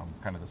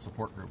kind of the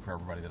support group for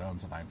everybody that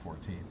owns a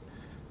 914.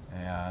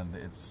 And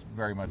it's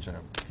very much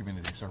a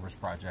community service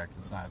project.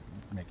 It's not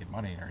making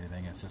money or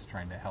anything. It's just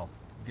trying to help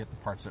get the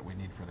parts that we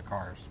need for the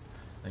cars.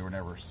 They were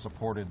never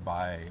supported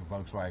by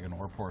Volkswagen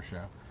or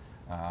Porsche,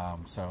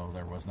 so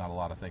there was not a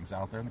lot of things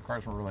out there, and the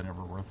cars were really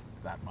never worth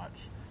that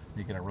much.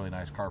 You get a really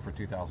nice car for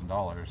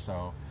 $2,000,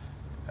 so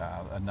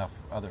enough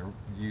other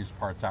used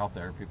parts out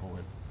there, people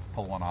would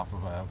pull one off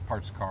of a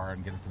parts car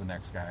and get it to the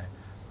next guy.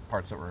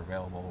 Parts that were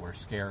available were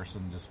scarce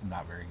and just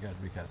not very good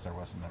because there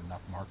wasn't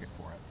enough market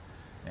for it.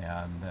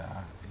 And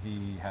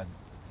he had,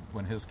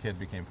 when his kid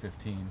became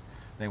 15,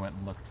 they went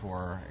and looked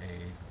for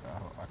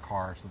a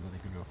car so that they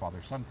could do a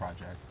father-son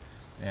project.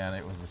 And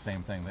it was the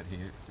same thing that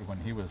when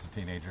he was a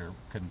teenager,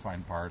 couldn't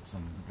find parts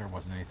and there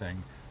wasn't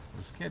anything.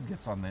 This kid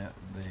gets on the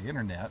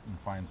internet and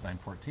finds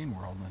 914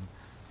 World and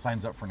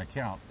signs up for an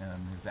account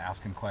and is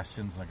asking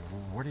questions like,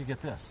 well, where do you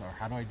get this? Or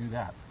how do I do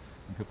that?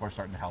 And people are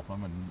starting to help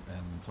him. And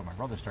so my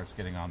brother starts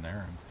getting on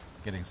there and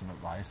getting some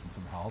advice and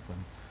some help.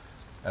 And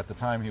at the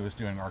time, he was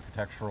doing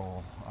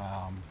architectural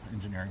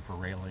engineering for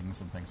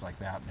railings and things like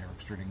that, and they were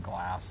extruding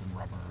glass and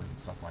rubber and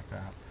stuff like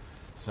that.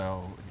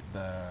 So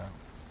the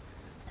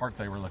part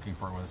they were looking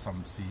for was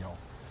some seal.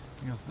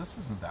 He goes, "This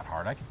isn't that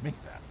hard. I could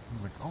make that." I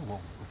was like, "Oh,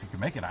 well, if you can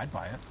make it, I'd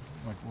buy it."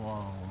 I'm like,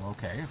 "Well,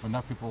 okay. If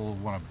enough people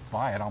want to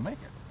buy it, I'll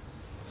make it."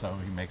 So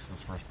he makes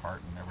this first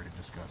part, and everybody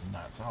just goes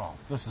nuts. "Oh,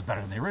 this is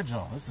better than the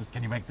original.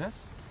 Can you make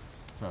this?"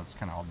 So it's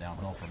kind of all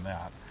downhill from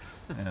that.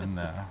 And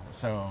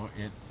so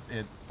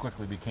it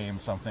quickly became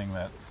something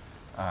that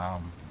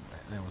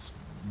it was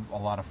a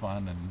lot of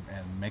fun,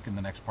 and making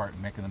the next part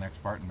and making the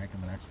next part and making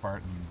the next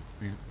part,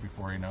 and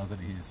before he knows it,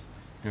 he's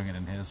doing it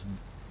in his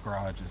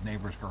garage, his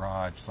neighbor's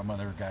garage, some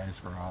other guy's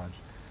garage,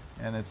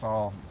 and it's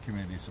all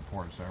community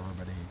support, so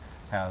everybody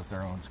has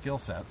their own skill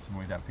sets, and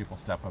we'd have people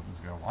step up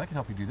and go, "Well, I can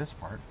help you do this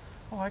part."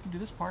 "Oh, I can do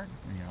this part."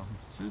 And,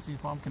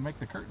 Susie's mom can make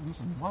the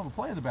curtains, and we'll have a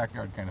play in the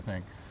backyard kind of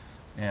thing.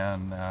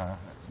 And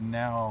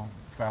now,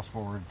 fast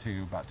forward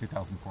to about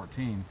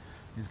 2014,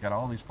 he's got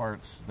all these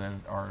parts that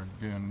are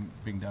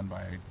being done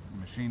by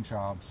machine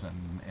shops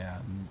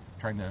and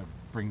trying to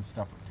bring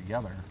stuff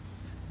together.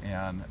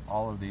 And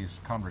all of these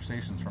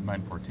conversations from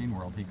 914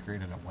 World, he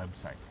created a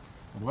website.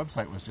 The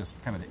website was just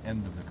kind of the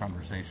end of the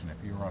conversation.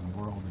 If you were on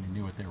World and you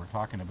knew what they were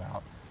talking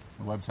about,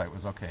 the website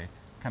was okay.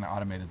 Kind of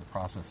automated the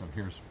process of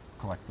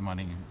collect the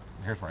money,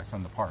 here's where I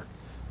send the part.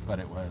 But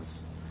it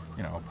was,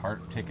 a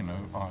part taken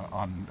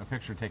on a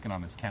picture taken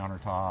on his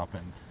countertop,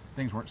 and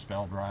things weren't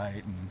spelled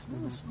right, and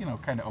it was,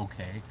 kind of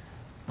okay,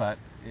 but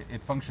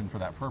it functioned for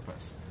that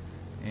purpose.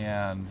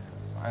 And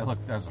I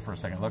looked, that was the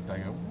first thing I looked, I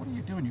go, "What are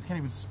you doing? You can't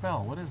even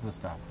spell. What is this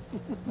stuff?"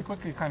 I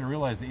quickly kind of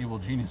realized the evil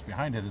genius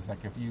behind it is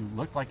like, if you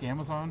looked like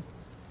Amazon,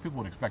 people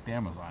would expect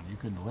Amazon. You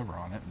couldn't deliver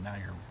on it, and now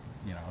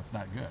it's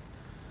not good.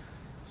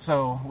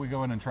 So we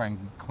go in and try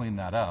and clean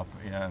that up,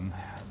 and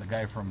the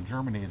guy from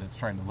Germany that's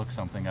trying to look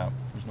something up,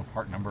 there's no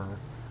part number,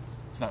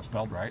 it's not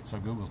spelled right, so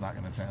Google's not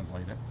going to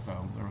translate it.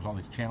 So there was all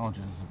these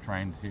challenges of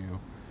trying to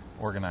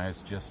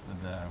organize just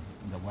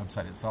the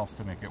website itself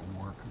to make it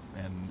work,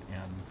 and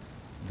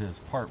this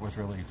part was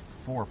really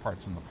 4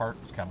 parts in the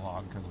parts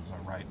catalog, because it was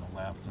a right and a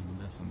left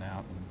and this and that,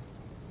 and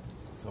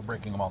so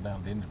breaking them all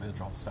down to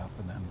individual stuff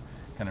and then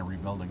kind of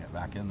rebuilding it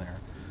back in there.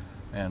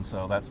 And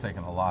so that's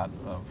taken a lot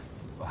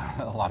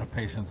of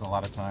patience, a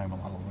lot of time, a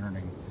lot of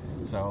learning.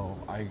 So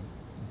I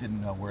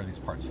didn't know where these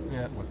parts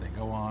fit, what they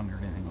go on, or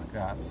anything like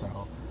that.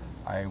 So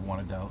I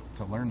wanted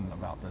to learn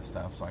about this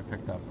stuff. So I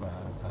picked up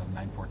a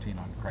 914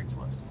 on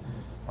Craigslist.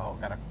 Oh,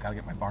 gotta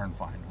get my barn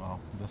find. Well,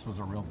 this was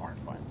a real barn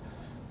find.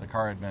 The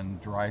car had been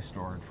dry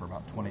stored for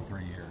about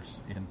 23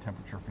 years in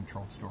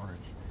temperature-controlled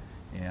storage,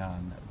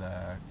 and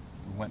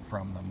we went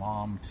from the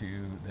mom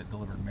that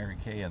delivered Mary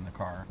Kay in the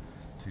car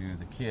to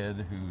the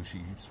kid who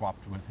she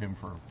swapped with him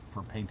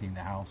for painting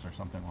the house or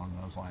something along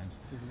those lines.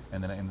 Mm-hmm.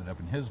 And then it ended up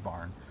in his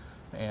barn.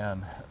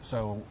 And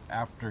so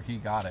after he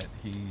got it,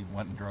 he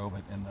went and drove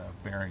it, and the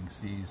bearing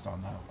seized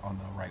on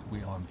the right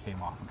wheel and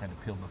came off and kind of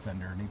peeled the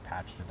fender, and he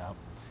patched it up,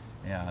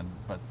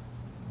 but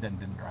then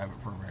didn't drive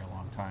it for a very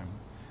long time.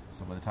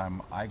 So by the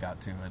time I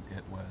got to it,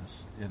 it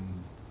was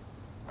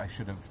I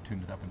should have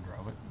tuned it up and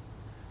drove it.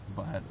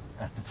 But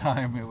at the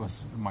time,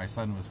 my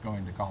son was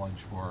going to college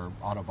for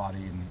auto body,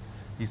 and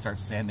he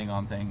starts sanding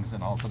on things,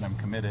 and all of a sudden I'm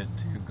committed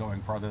to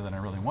going farther than I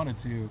really wanted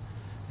to,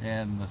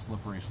 and the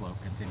slippery slope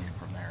continued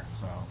from there.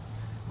 So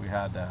we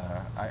had,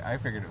 I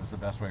figured it was the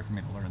best way for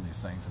me to learn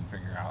these things and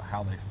figure out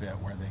how they fit,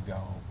 where they go,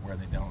 where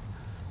they don't.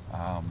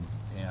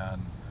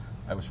 And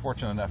I was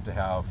fortunate enough to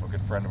have a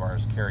good friend of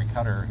ours, Kerry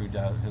Cutter, who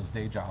does his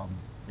day job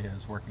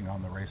is working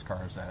on the race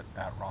cars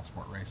at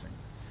Rothsport Racing.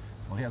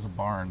 Well, he has a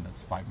barn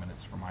that's 5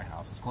 minutes from my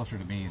house. It's closer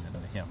to me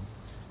than to him.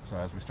 So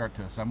as we start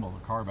to assemble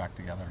the car back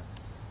together,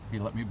 he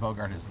let me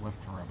bogart his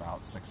lift for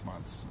about 6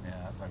 months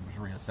as I was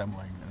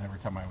reassembling. And every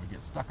time I would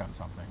get stuck on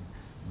something,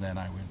 then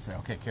I would say,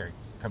 okay, Kerry,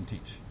 come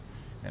teach.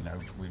 And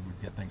we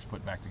would get things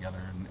put back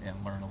together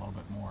and learn a little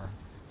bit more.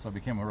 So it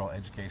became a real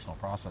educational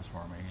process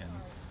for me. And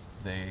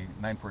the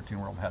 914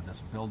 World had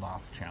this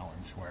build-off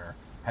challenge where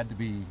it had to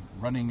be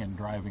running and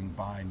driving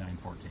by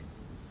 914.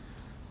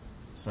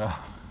 So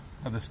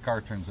this car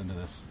turns into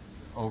this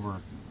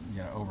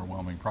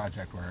overwhelming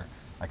project where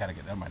I got to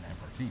get done by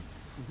 914.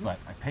 Mm-hmm. But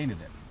I painted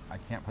it. I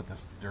can't put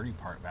this dirty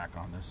part back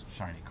on this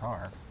shiny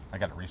car. I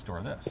got to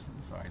restore this.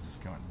 So I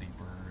just went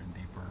deeper and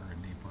deeper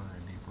and deeper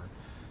and deeper.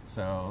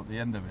 So the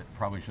end of it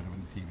probably should have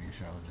been a TV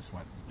show.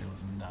 It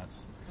was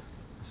nuts.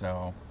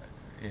 So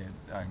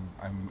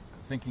I'm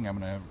thinking I'm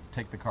going to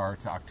take the car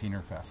to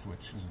Oktoberfest,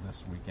 which is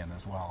this weekend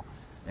as well.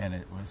 And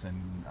it was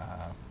in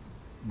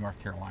North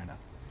Carolina.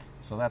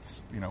 So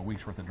that's, a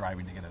week's worth of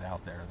driving to get it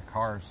out there. The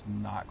car's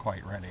not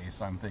quite ready,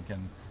 so I'm thinking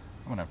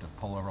I'm going to have to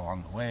pull over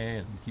along the way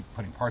and keep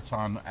putting parts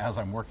on as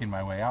I'm working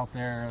my way out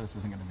there. This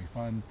isn't going to be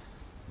fun.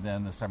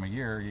 Then this time of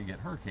year, you get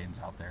hurricanes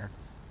out there,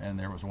 and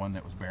there was one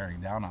that was bearing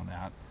down on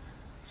that.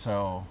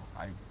 So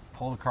I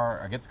pull the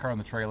car, I get the car on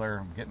the trailer,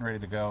 I'm getting ready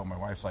to go. My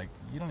wife's like,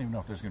 you don't even know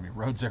if there's going to be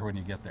roads there when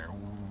you get there.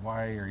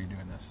 Why are you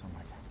doing this? I'm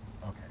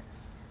like, okay.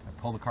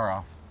 I pull the car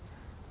off.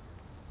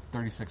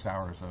 36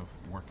 hours of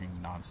working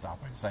nonstop.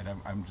 I decided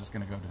I'm just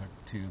going to go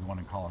to the one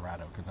in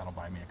Colorado because that'll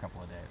buy me a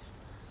couple of days.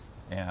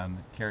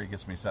 And Kerry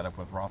gets me set up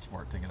with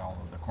Rothsport to get all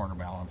of the corner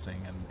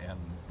balancing and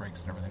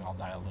brakes and everything all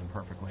dialed in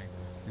perfectly.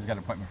 He's got an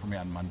appointment for me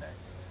on Monday.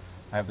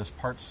 I have this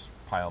parts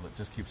pile that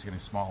just keeps getting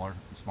smaller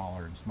and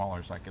smaller and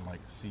smaller so I can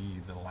see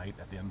the light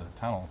at the end of the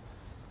tunnel.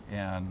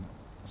 And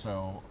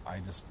so I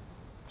just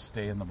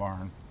stay in the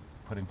barn,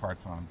 putting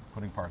parts on,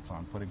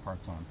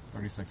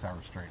 36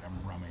 hours straight.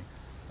 I'm rummy.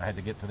 I had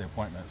to get to the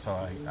appointment, so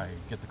I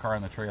get the car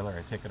on the trailer,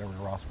 I take it over to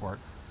Rothsport,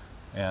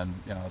 and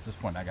at this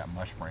point I got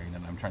mush brain,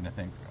 and I'm trying to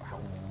think,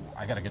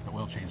 I got to get the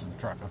oil changed in the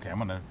truck. Okay,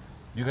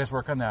 you guys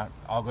work on that.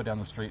 I'll go down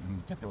the street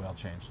and get the oil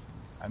changed.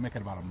 I make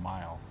it about a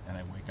mile, and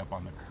I wake up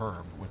on the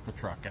curb with the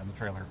truck and the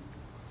trailer.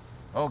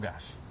 Oh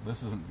gosh,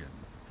 this isn't good.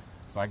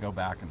 So I go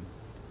back and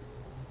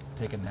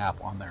take a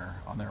nap on their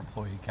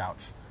employee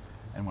couch,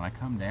 and when I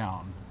come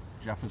down,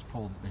 Jeff has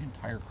pulled the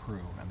entire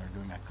crew, and they're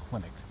doing a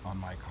clinic on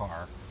my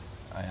car.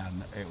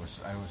 And I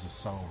was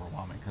just so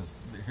overwhelming because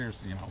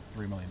here's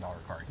 $3 million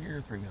car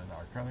here, $3 million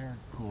car there,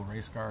 cool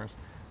race cars.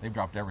 They've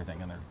dropped everything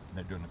and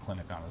they're doing a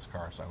clinic on this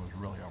car, so I was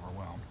really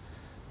overwhelmed.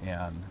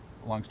 And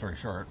long story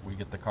short, we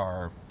get the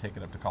car, take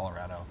it up to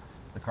Colorado.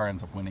 The car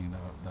ends up winning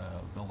the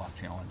build-off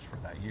challenge for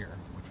that year,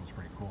 which was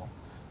pretty cool.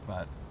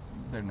 But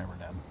they're never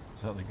done,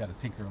 so they got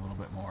to tinker a little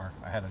bit more.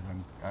 I had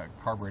a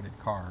carbureted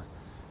car,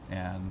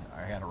 and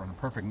I had it running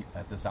perfect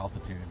at this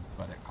altitude,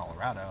 but at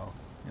Colorado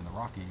in the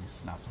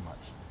Rockies, not so much.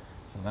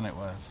 So then it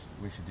was,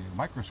 we should do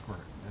micro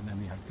squirt, and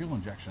then you had fuel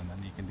injection,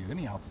 and you can do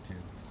any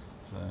altitude.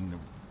 So then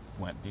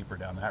it went deeper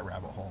down that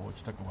rabbit hole,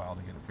 which took a while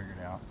to get it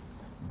figured out.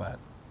 But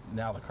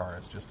now the car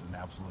is just an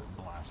absolute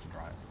blast to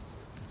drive.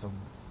 It's a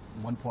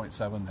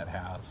 1.7 that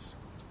has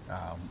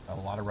a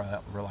lot of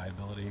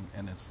reliability,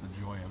 and it's the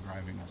joy of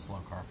driving a slow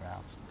car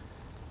fast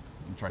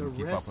and trying to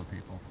keep up with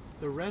people.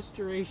 The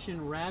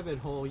restoration rabbit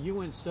hole, you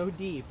went so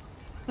deep.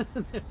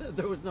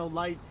 There was no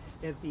light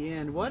at the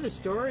end. What a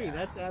story. Yeah.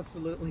 That's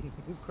absolutely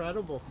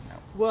incredible. No.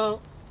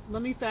 Well,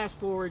 let me fast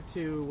forward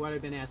to what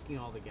I've been asking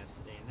all the guests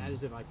today, and that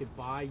is if I could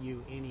buy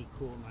you any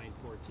cool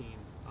 914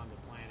 on the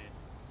planet,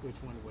 which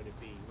one would it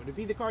be? Would it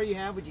be the car you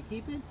have? Would you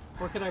keep it?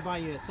 Or could I buy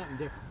you something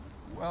different?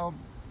 Well,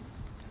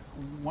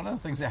 one of the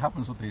things that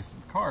happens with these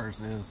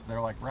cars is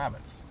they're like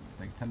rabbits.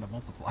 They tend to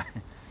multiply.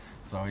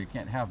 So you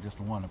can't have just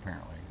one,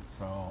 apparently.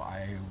 So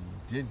I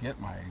did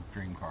get my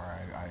dream car.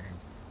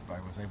 I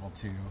was able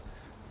to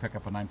pick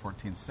up a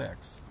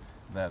 914-6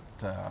 that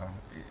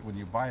when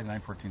you buy a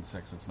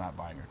 914-6, it's not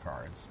buying a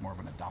car. It's more of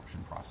an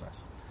adoption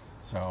process.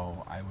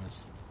 So I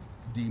was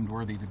deemed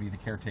worthy to be the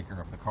caretaker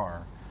of the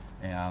car,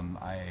 and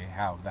I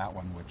have that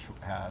one, which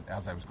had,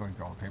 as I was going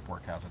through all the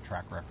paperwork, has a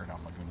track record on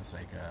Laguna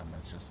Seca, and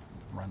it's just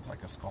runs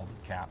like a scalded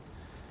cat,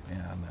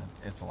 and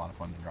it's a lot of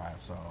fun to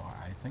drive. So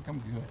I think I'm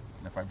good.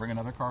 If I bring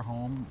another car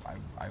home,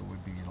 I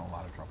would be in a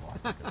lot of trouble, I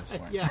think, at this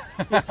point. Yeah,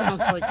 it sounds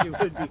like you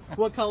would be.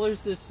 What color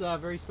is this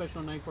very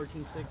special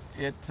 914-6?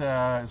 It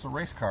is a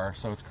race car,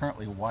 so it's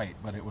currently white,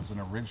 but it was an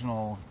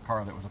original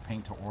car that was a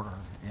paint to order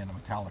in a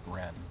metallic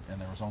red,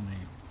 and there was only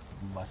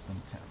less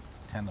than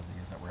 10 of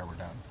these that were ever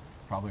done,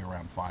 probably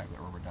around 5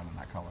 that were ever done in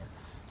that color.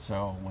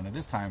 So when it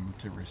is time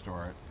to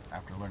restore it,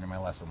 after learning my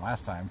lesson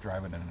last time,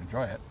 drive it and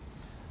enjoy it,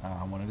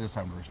 when it is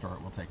time to restore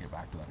it, we'll take it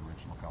back to that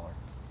original color.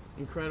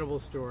 Incredible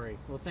story.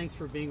 Well, thanks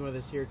for being with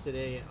us here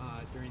today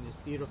during this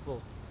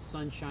beautiful,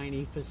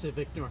 sunshiny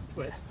Pacific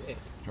Northwest day.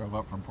 Drove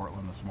up from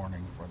Portland this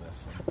morning for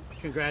this.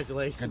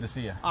 Congratulations. Good to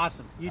see you.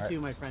 Awesome. You All too,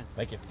 right. my friend.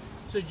 Thank you.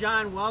 So,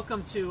 John,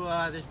 welcome to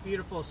this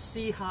beautiful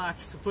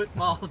Seahawks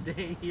football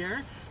day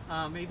here.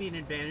 Maybe an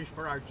advantage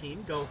for our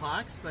team, Go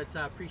Hawks, but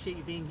appreciate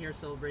you being here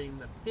celebrating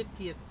the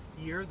 50th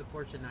year of the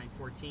Porsche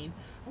 914.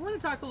 I want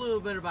to talk a little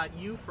bit about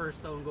you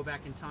first, though, and go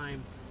back in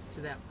time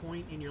to that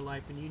point in your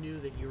life when you knew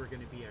that you were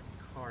going to be a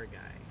car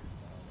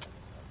guy.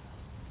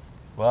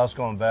 Well, I was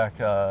going back,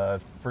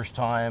 first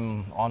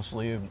time,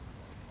 honestly,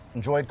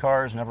 enjoyed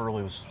cars, never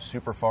really was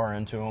super far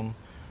into them.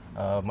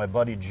 My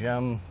buddy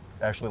Jim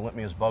actually lent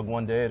me his bug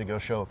one day to go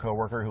show a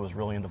coworker who was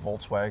really into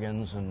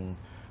Volkswagens, and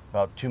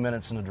about 2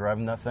 minutes into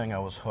driving that thing, I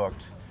was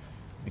hooked.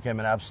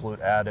 Became an absolute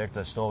addict.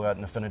 I still got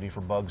an affinity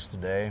for bugs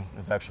today.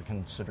 I've actually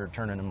considered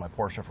turning in my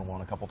Porsche for one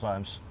a couple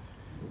times.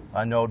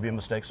 I know it'd be a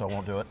mistake, so I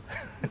won't do it.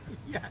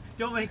 Yeah,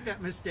 don't make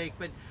that mistake,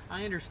 but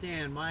I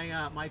understand.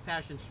 My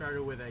passion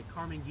started with a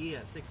Carmen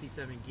Ghia,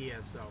 67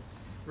 Ghia, so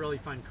really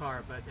fun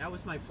car, but that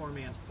was my poor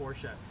man's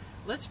Porsche.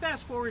 Let's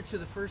fast forward to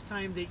the first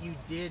time that you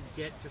did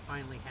get to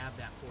finally have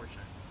that Porsche.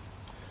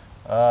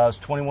 I was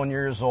 21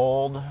 years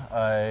old.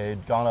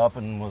 I'd gone up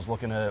and was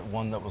looking at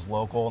one that was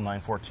local,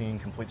 914,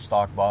 complete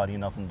stock body,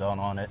 nothing done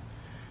on it.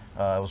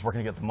 I was working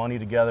to get the money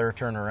together,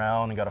 turned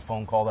around, and got a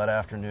phone call that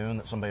afternoon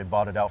that somebody had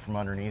bought it out from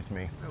underneath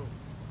me.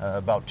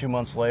 About 2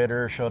 months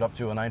later, showed up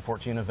to a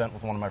 914 event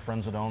with one of my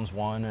friends that owns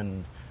one,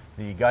 and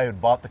the guy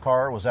who'd bought the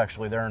car was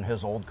actually there in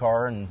his old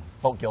car and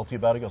felt guilty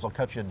about it. He goes, "I'll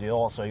cut you a deal,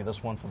 I'll sell you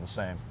this one for the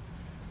same."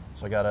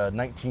 So I got a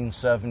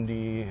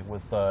 1970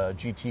 with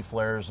GT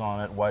flares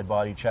on it, wide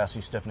body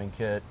chassis stiffening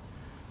kit,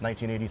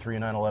 1983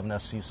 911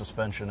 SC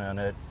suspension in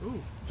it.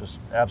 Ooh. Just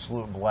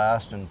absolute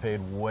blast, and paid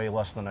way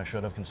less than I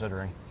should have,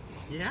 considering.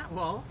 Yeah,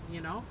 well, you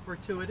know,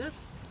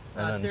 fortuitous.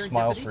 And then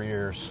smiles serendipity. for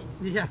years.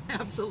 Yeah,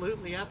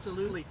 absolutely,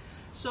 absolutely.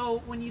 So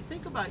when you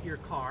think about your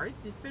car,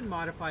 it's been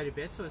modified a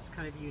bit, so it's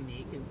kind of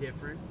unique and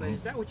different, but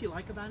is that what you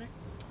like about it?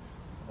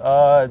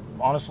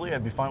 Honestly,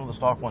 I'd be fine with the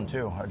stock one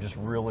too. I just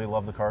really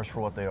love the cars for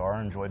what they are,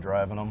 enjoy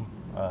driving them.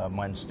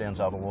 Mine stands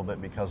out a little bit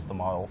because of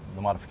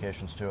the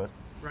modifications to it.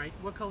 Right.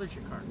 What color's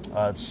your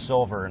car? It's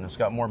silver, and it's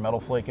got more metal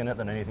flake in it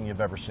than anything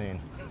you've ever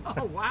seen.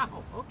 Oh,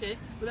 wow. Okay.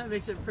 Well, that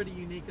makes it pretty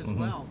unique as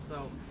well,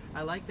 so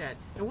I like that.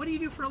 And what do you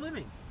do for a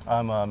living?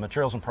 I'm a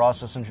materials and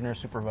process engineer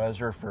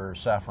supervisor for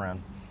Safran.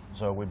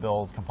 So we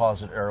build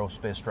composite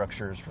aerospace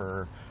structures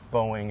for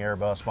Boeing,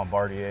 Airbus,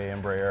 Bombardier,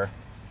 Embraer.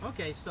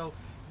 Okay, so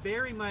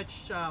very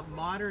much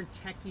modern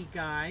techie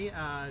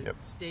guy, Yep.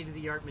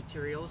 state-of-the-art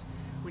materials.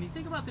 When you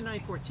think about the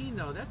 914,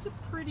 though, that's a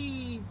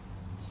pretty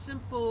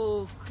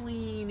simple,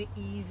 clean,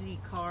 easy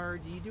car.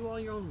 Do you do all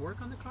your own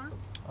work on the car?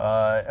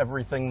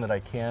 Everything that I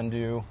can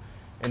do.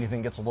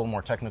 Anything gets a little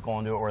more technical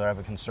into it where I have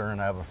a concern,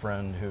 I have a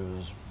friend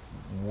who's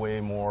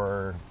way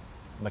more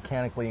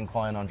mechanically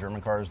inclined on German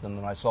cars than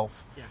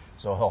myself. Yeah.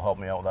 So he'll help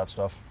me out with that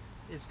stuff.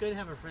 It's good to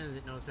have a friend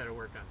that knows how to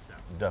work on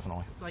stuff.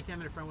 Definitely. It's like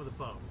having a friend with a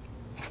boat.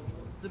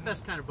 It's the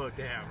best kind of boat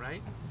to have,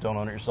 right? Don't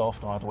own it yourself,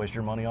 don't have to waste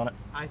your money on it.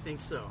 I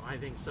think so. I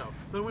think so.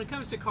 But when it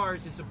comes to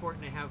cars, it's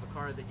important to have a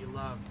car that you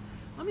love.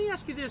 Let me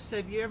ask you this.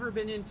 Have you ever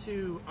been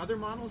into other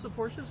models of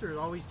Porsches, or is it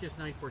always just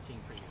 914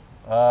 for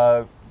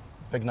you?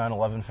 Big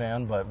 911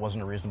 fan, but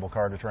wasn't a reasonable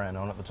car to try and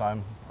own at the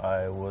time.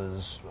 I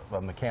was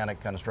a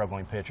mechanic, kind of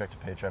struggling paycheck to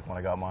paycheck when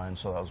I got mine,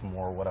 so that was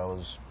more what I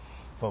was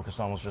focused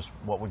on, was just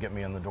what would get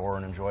me in the door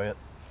and enjoy it.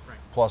 Right.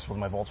 Plus, with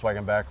my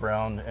Volkswagen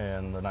background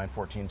and the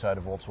 914 side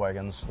of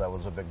Volkswagens, that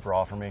was a big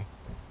draw for me.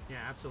 Yeah,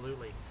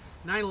 absolutely.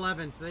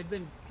 911s, they've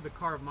been the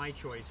car of my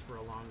choice for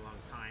a long, long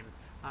time.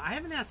 I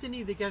haven't asked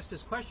any of the guests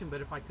this question, but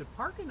if I could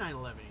park a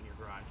 911 in your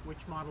garage,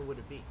 which model would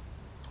it be?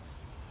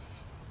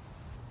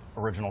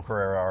 Original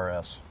Carrera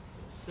RS.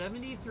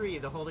 73,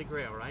 the Holy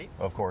Grail, right?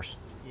 Of course.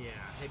 Yeah.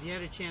 Have you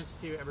had a chance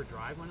to ever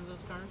drive one of those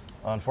cars?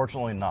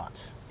 Unfortunately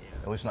not.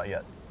 Yeah. At least not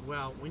yet.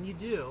 Well, when you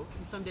do,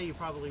 and someday you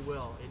probably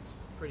will, it's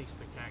pretty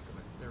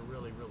spectacular. They're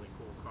really, really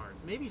cool cars.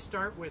 Maybe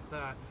start with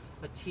a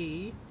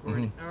T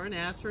or, or an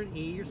S or an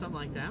E or something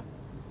like that.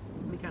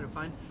 It'd be kind of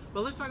fun.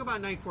 But let's talk about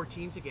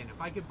 914s again.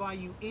 If I could buy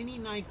you any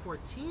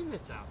 914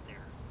 that's out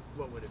there,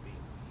 what would it be?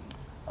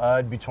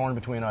 I'd be torn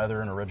between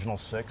either an original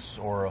 6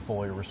 or a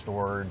fully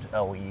restored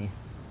LE,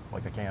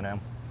 like a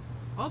Can-Am.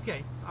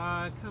 Okay,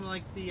 kind of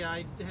like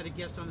I had a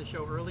guest on the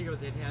show earlier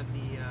that had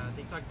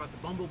they talked about the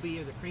Bumblebee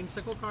or the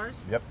creamsicle cars.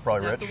 Yep, probably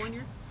Is that Rich. the one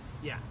you're?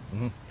 Yeah,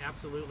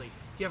 absolutely.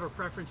 Do you have a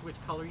preference which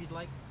color you'd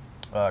like?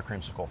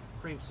 Creamsicle.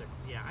 Creamsicle.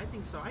 Yeah, I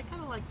think so. I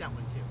kind of like that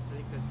one too. I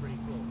think that's pretty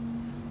cool.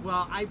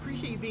 Well, I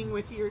appreciate you being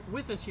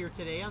with us here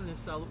today on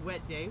this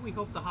wet day. We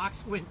hope the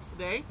Hawks win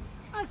today.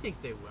 I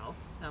think they will,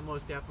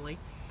 most definitely.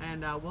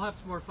 And we'll have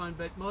some more fun,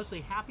 but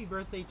mostly happy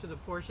birthday to the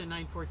Porsche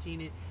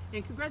 914.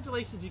 And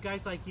congratulations to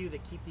guys like you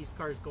that keep these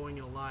cars going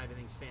and alive. I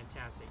think it's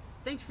fantastic.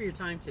 Thanks for your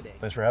time today.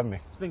 Thanks for having me.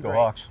 It's been Go great.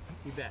 Hawks.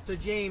 You bet. So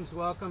James,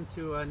 welcome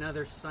to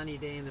another sunny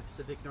day in the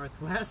Pacific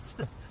Northwest.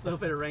 A little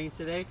bit of rain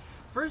today.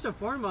 First and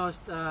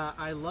foremost,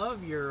 I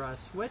love your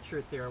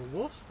sweatshirt there,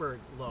 Wolfsburg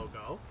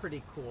logo.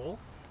 Pretty cool.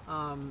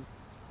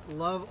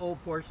 Love old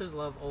Porsches,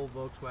 love old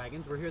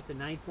Volkswagens. We're here at the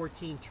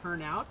 914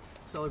 Turnout,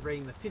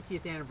 celebrating the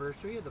 50th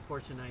anniversary of the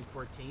Porsche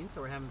 914.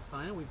 So we're having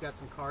fun. We've got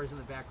some cars in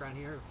the background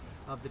here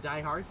of the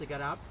diehards that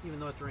got out, even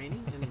though it's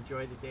raining, and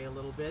enjoy the day a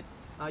little bit.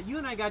 You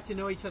and I got to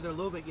know each other a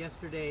little bit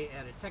yesterday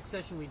at a tech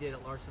session we did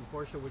at Larson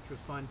Porsche, which was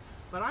fun.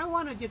 But I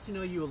want to get to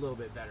know you a little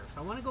bit better.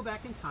 So I want to go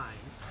back in time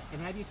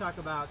and have you talk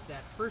about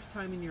that first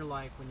time in your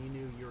life when you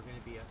knew you were going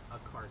to be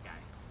a car guy.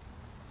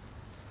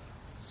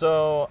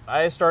 So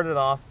I started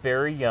off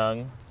very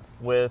young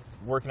with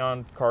working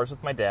on cars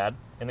with my dad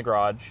in the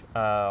garage.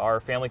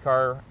 Our family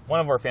car, one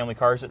of our family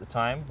cars at the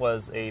time,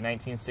 was a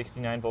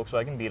 1969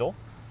 Volkswagen Beetle.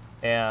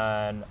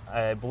 And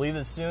I believe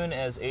as soon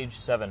as age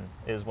 7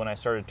 is when I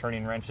started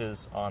turning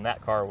wrenches on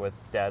that car with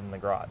Dad in the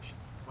garage.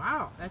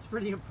 Wow, that's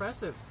pretty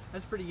impressive.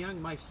 That's pretty young.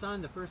 My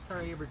son, the first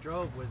car he ever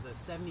drove was a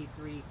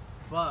 73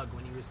 Bug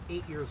when he was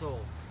 8 years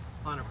old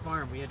on a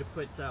farm. We had to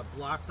put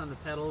blocks on the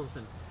pedals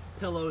and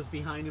pillows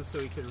behind him so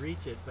he could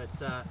reach it.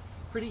 But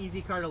pretty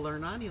easy car to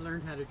learn on. He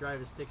learned how to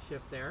drive a stick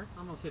shift there.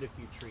 Almost hit a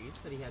few trees,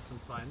 but he had some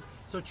fun.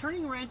 So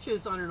turning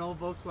wrenches on an old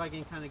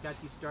Volkswagen kind of got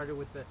you started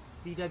with the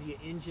VW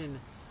engine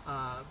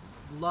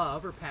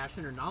love or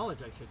passion or knowledge,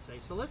 I should say.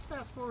 So let's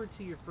fast forward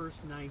to your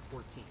first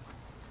 914.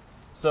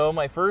 So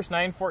my first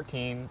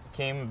 914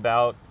 came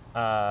about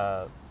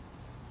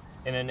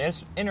in an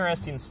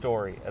interesting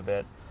story a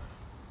bit.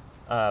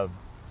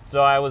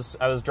 So I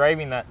was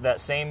driving that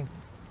same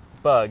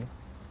Bug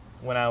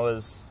when I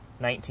was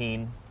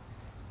 19,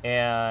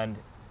 and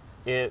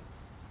I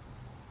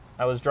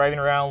was driving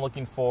around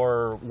looking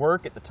for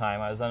work at the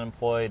time. I was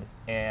unemployed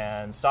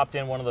and stopped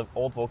in one of the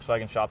old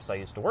Volkswagen shops I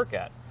used to work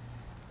at,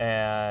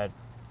 and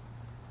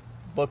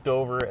looked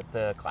over at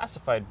the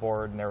classified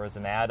board, and there was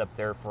an ad up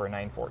there for a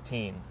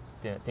 914.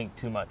 Didn't think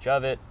too much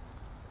of it.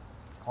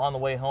 On the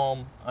way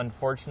home,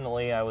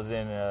 unfortunately, I was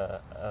in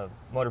a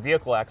motor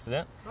vehicle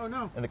accident. Oh,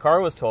 no. And the car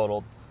was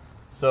totaled.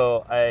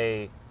 So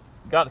I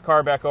got the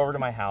car back over to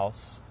my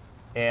house,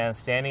 and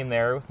standing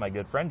there with my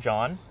good friend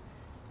John,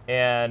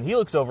 and he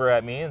looks over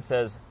at me and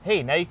says,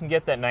 "Hey, now you can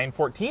get that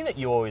 914 that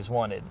you always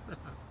wanted."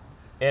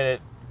 And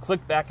it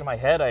clicked back in my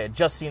head. I had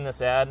just seen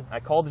this ad. I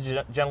called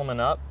the gentleman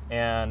up,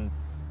 and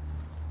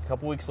a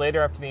couple weeks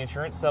later, after the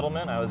insurance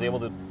settlement, I was able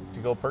to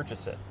go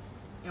purchase it.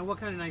 And what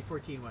kind of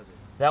 914 was it?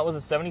 That was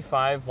a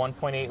 75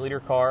 1.8 liter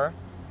car.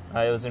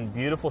 It was in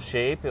beautiful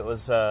shape. It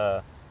was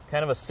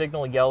kind of a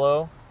signal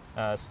yellow,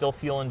 still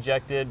fuel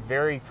injected,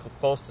 very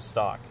close to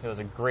stock. It was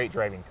a great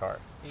driving car.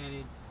 And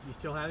you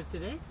still have it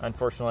today?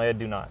 Unfortunately, I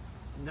do not.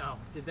 No.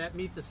 Did that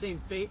meet the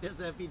same fate as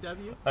that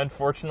VW?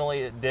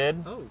 Unfortunately, it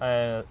did.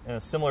 Oh. In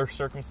a similar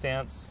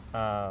circumstance.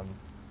 But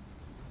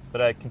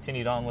I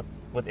continued on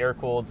with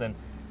air-cooleds and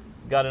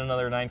got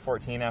another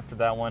 914 after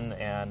that one,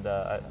 and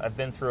I've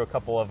been through a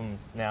couple of them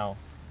now.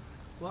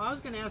 Well, I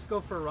was going to ask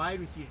go for a ride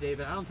with you,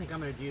 David. I don't think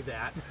I'm going to do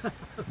that.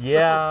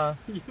 Yeah.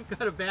 So, you've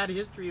got a bad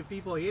history of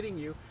people hitting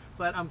you,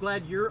 but I'm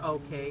glad you're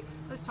okay.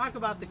 Let's talk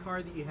about the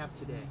car that you have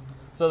today.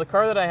 So the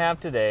car that I have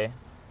today,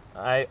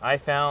 I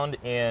found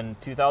in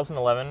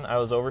 2011. I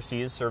was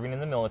overseas serving in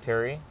the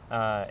military,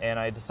 and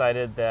I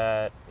decided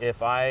that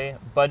if I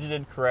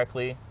budgeted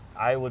correctly,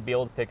 I would be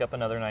able to pick up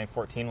another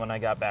 914 when I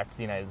got back to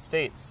the United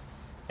States.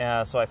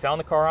 So I found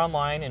the car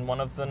online in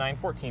one of the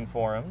 914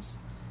 forums,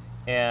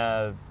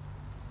 and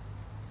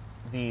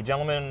the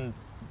gentleman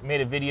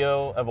made a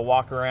video of a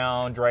walk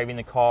around, driving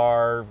the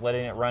car,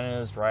 letting it run in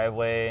his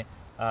driveway.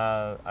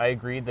 I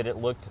agreed that it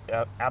looked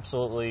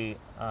absolutely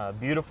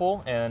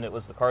beautiful, and it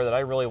was the car that I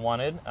really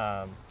wanted.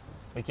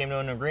 We came to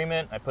an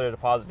agreement. I put a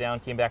deposit down,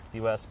 came back to the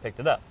U.S., picked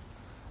it up.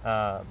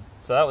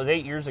 So that was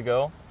 8 years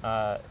ago,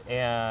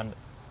 and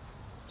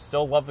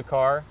still love the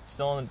car.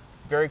 Still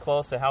very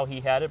close to how he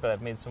had it, but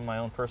I've made some of my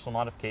own personal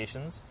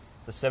modifications.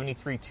 The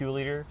 73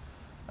 2-liter.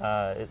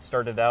 It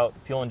started out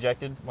fuel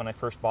injected when I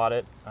first bought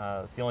it.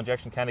 Fuel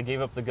injection kind of gave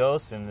up the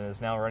ghost and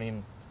is now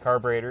running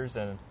carburetors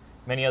and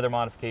many other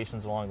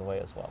modifications along the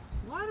way as well.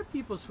 A lot of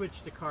people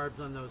switch to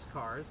carbs on those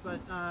cars, but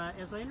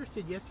as I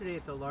understood yesterday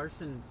at the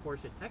Larson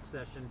Porsche Tech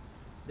Session,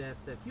 that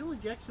the fuel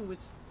injection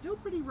was still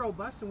pretty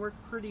robust and worked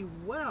pretty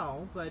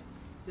well, but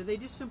did they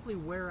just simply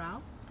wear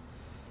out?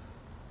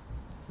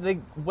 They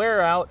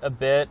wear out a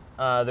bit.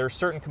 There are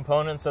certain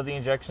components of the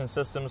injection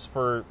systems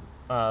for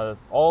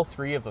all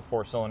three of the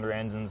four-cylinder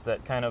engines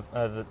that kind of,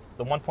 the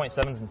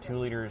 1.7s and 2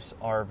 liters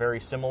are very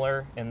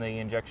similar in the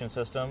injection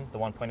system. The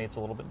 1.8 is a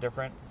little bit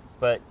different.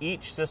 But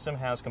each system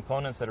has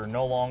components that are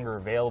no longer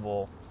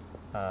available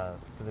because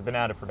they've been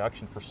out of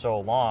production for so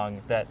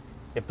long that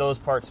if those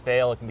parts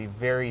fail, it can be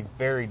very,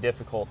 very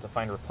difficult to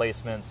find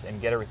replacements and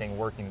get everything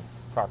working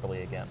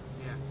properly again.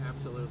 Yeah,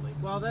 absolutely.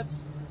 Well,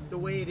 that's the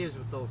way it is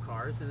with old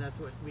cars, and that's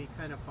what we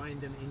kind of find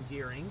them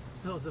endearing,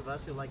 those of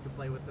us who like to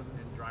play with them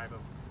and drive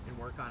them and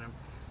work on them.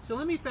 So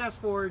let me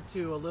fast forward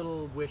to a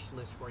little wish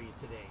list for you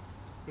today.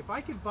 If I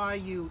could buy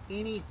you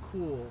any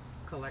cool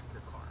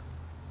collector car,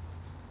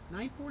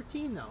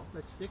 914 though,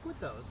 let's stick with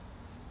those.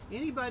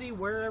 Anybody,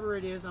 wherever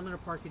it is, I'm going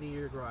to park it in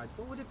your garage.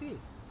 What would it be?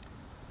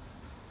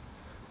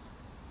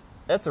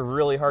 That's a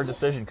really hard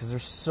decision because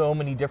there's so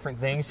many different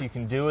things you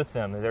can do with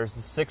them. There's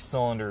the 6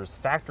 cylinders,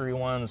 factory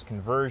ones,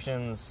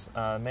 conversions,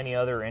 many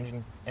other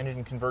engine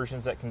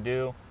conversions that can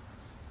do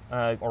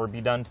or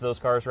be done to those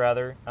cars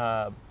rather.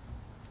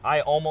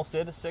 I almost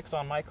did a 6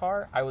 on my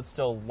car. I would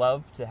still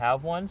love to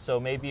have one, so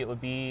maybe it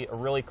would be a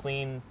really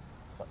clean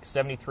like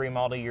 73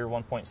 model year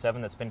 1.7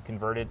 that's been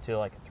converted to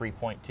like a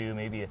 3.2,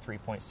 maybe a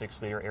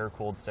 3.6 liter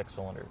air-cooled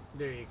 6-cylinder.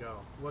 There you go.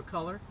 What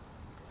color?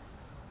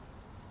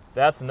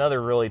 That's another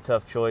really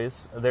tough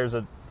choice. There's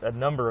a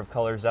number of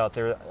colors out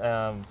there.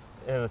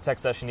 In the tech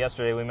session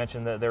yesterday, we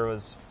mentioned that there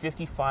was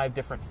 55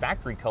 different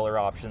factory color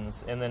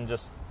options, and then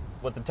just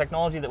with the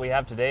technology that we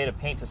have today to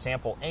paint to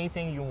sample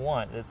anything you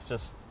want,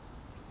 that's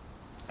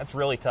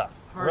really tough.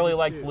 Hard really to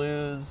like choose.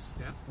 blues,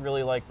 Yeah.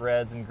 really like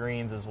reds and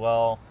greens as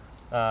well.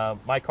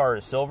 My car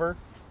is silver,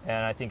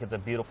 and I think it's a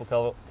beautiful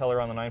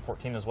color on the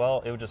 914 as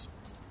well.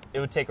 It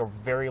would take a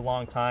very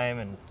long time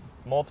and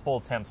multiple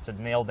attempts to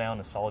nail down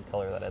a solid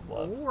color that I'd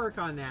love. We'll work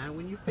on that.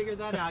 When you figure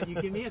that out, you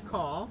give me a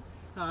call,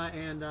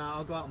 and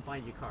I'll go out and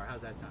find you a car.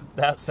 How's that sound?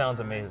 That sounds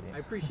All right. amazing. I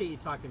appreciate you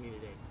talking to me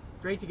today.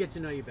 Great to get to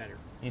know you better.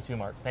 You too,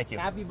 Mark. Thank you.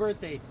 Happy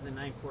birthday to the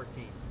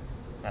 914.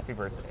 Happy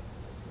birthday.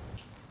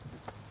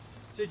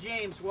 So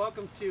James,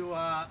 welcome to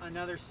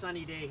another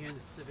sunny day here in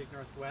the Pacific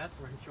Northwest.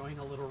 We're enjoying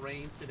a little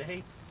rain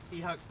today.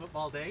 Seahawks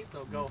football day,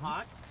 so go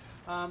Hawks.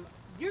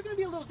 You're going to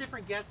be a little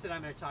different guest that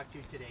I'm going to talk to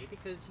today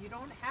because you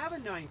don't have a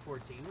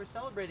 914. We're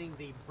celebrating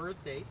the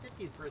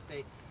 50th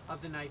birthday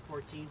of the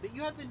 914, but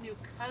you have the new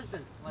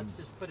cousin, let's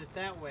just put it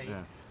that way.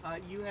 Yeah.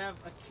 You have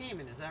a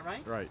Cayman, is that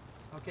right? Right.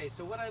 Okay,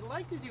 so what I'd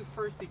like to do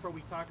first before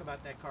we talk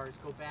about that car is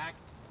go back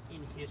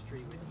in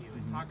history with you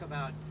and talk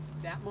about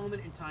that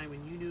moment in time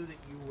when you knew that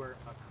you were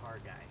a car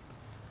guy.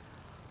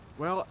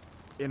 Well,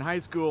 in high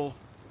school,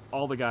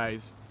 all the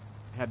guys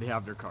had to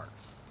have their cars.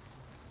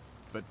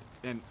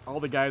 And all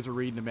the guys are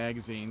reading the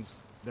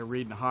magazines. They're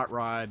reading Hot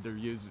Rod. They're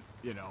using,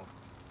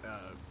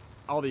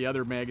 all the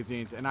other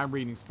magazines. And I'm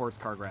reading Sports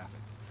Car Graphic.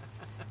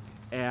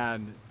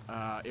 And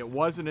it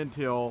wasn't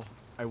until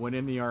I went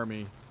in the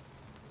Army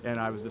and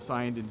I was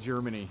assigned in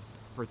Germany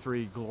for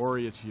 3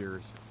 glorious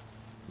years.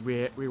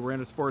 We were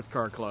in a sports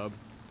car club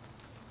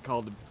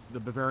called the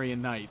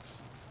Bavarian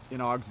Knights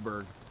in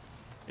Augsburg.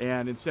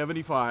 And in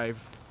 '75,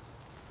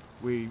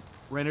 we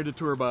rented a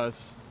tour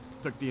bus,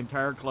 took the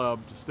entire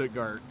club to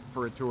Stuttgart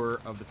for a tour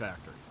of the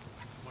factory.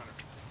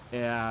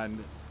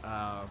 And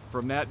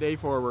from that day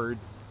forward,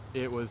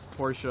 it was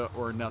Porsche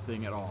or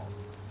nothing at all.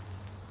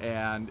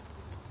 And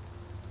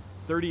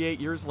 38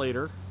 years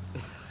later,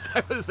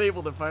 I was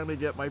able to finally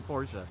get my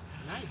Porsche.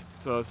 Nice.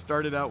 So I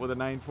started out with a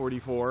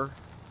 944,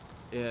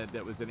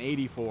 that was an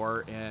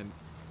 84, and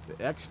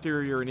the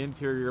exterior and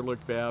interior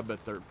looked bad,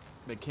 but the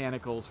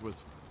mechanicals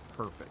was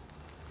perfect.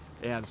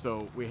 And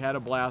so we had a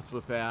blast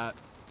with that.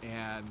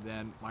 And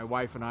then my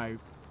wife and I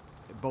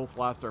both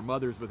lost our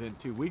mothers within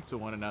 2 weeks of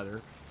one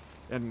another.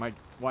 And my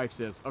wife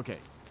says, okay,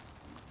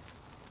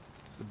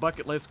 the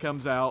bucket list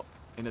comes out,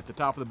 and at the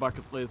top of the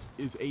bucket list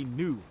is a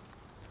new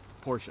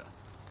Porsche.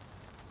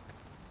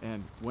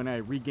 And when I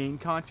regained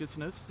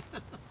consciousness,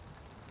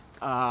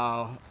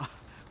 I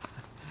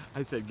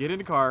said, get in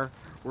the car,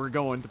 we're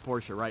going to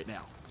Porsche right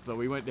now. So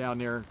we went down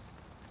there,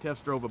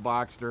 test drove a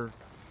Boxster,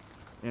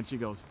 and she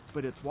goes,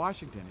 but it's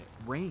Washington,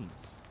 it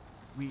rains.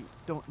 We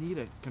don't need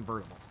a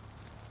convertible.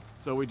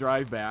 So we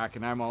drive back,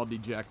 and I'm all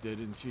dejected,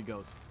 and she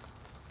goes,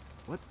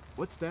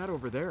 what's that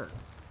over there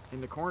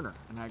in the corner?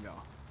 And I go,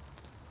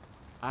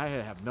 I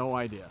have no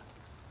idea.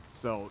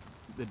 So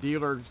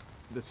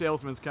the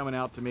salesman's coming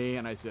out to me,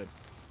 and I said,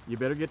 you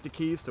better get the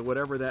keys to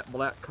whatever that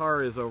black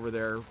car is over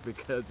there,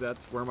 because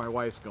that's where my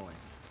wife's going.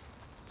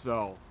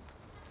 So,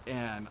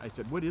 and I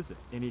said, what is it?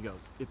 And he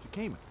goes, it's a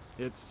Cayman.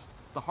 It's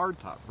the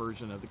hardtop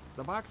version of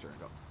the Boxster. I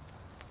go,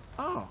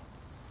 oh,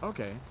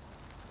 okay.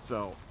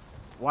 So,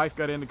 wife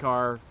got in the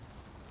car,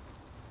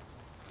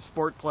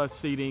 Sport Plus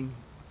seating,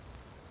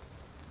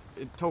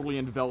 it totally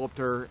enveloped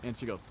her, and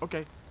she goes,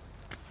 okay,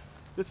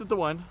 this is the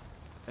one.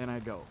 And I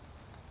go,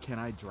 can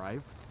I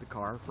drive the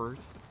car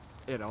first?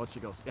 She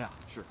goes, yeah,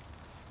 sure.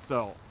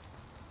 So,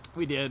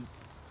 we did,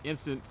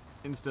 instant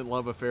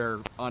love affair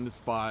on the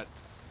spot.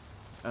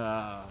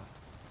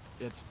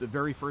 It's the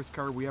very first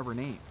car we ever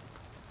named,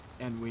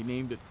 and we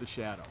named it the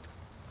Shadow,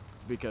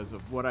 because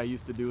of what I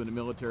used to do in the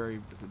military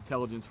with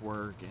intelligence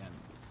work,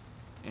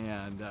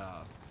 and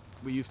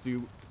we used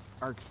to,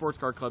 our sports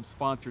car club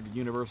sponsored the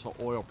Universal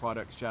Oil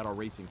Products Shadow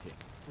Racing Team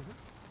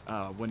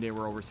when they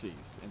were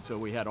overseas, and so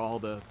we had all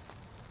the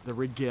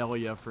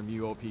regalia from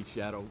UOP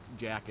Shadow,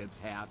 jackets,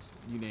 hats,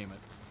 you name it,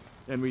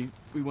 and we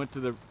went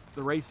to the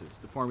races,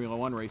 the Formula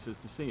One races,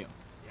 to see them.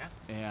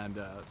 Yeah. And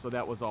so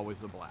that was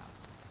always a blast.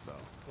 So.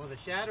 Well, the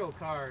Shadow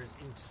car is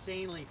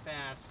insanely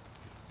fast.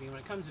 I mean, when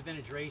it comes to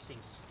vintage racing,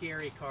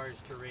 scary cars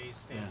to race,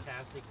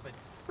 fantastic. But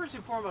first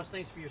and foremost,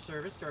 thanks for your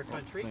service to our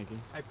country. Thank you.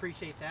 I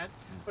appreciate that.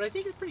 But I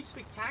think it's pretty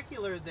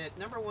spectacular that,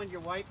 number one, your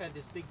wife had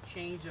this big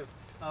change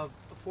of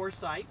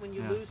foresight. When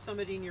you lose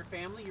somebody in your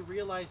family, you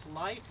realize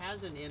life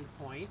has an end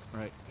point.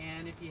 Right.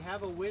 And if you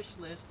have a wish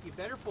list, you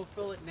better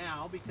fulfill it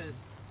now, because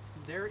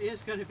there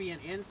is going to be an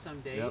end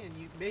someday, and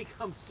you may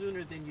come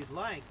sooner than you'd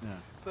like. Yeah.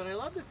 But I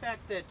love the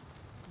fact that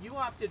you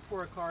opted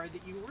for a car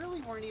that you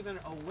really weren't even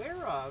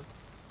aware of,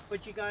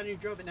 but you got in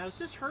and drove it. Now, is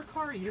this her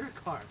car or your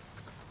car?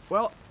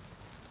 Well,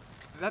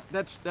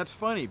 that's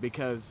funny,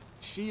 because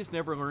she has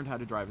never learned how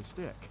to drive a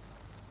stick,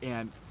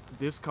 and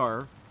this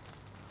car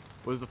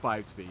was a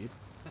 5-speed,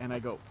 and I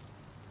go,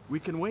 we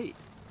can wait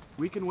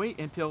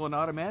until an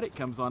automatic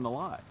comes on the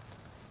lot.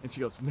 And she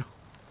goes, no,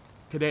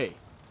 today,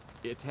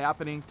 it's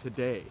happening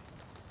today.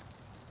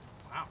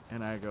 Wow.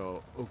 And I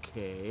go,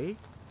 okay.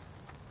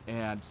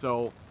 And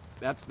so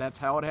that's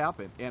how it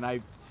happened. And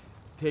I've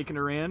taken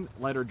her in,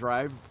 let her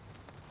drive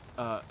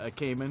a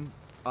Cayman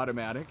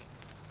automatic.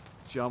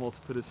 She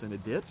almost put us in a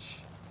ditch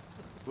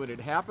when it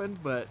happened,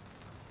 but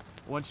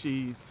once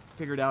she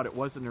figured out it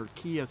wasn't her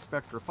Kia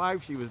Spectra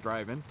 5 she was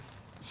driving,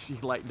 she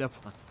lightened up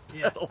on the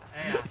pedal.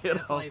 Yeah,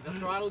 definitely. The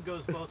throttle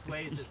goes both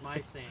ways, is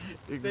my saying,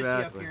 especially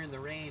up here in the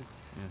rain.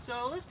 Yeah.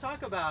 So let's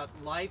talk about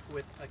life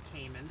with a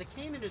Cayman. The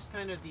Cayman is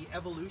kind of the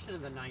evolution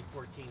of the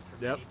 914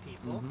 for many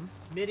people.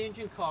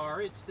 Mid-engine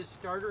car. It's the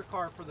starter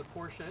car for the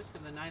Porsches,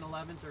 and the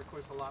 911s are, of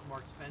course, a lot more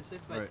expensive.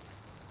 But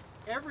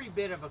every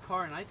bit of a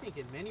car, and I think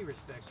in many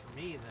respects for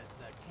me,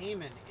 the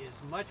Cayman is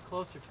much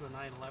closer to a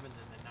 911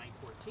 than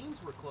the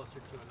 914s were closer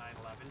to a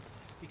 911,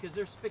 because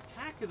they're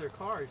spectacular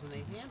cars and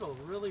they handle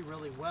really,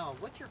 really well.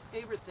 What's your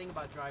favorite thing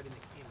about driving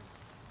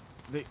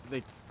the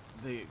Cayman?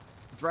 The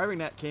driving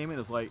that Cayman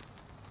is like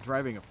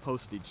driving a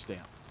postage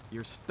stamp.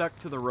 You're stuck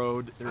to the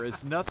road. There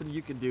is nothing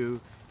you can do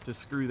to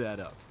screw that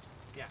up.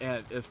 Yeah.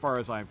 And as far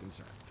as I'm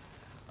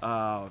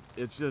concerned,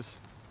 it's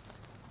just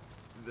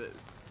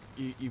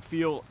you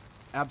feel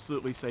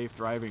absolutely safe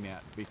driving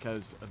that,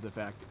 because of the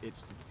fact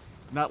it's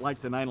not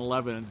like the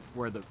 911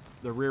 where the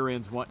rear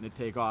end's wanting to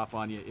take off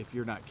on you if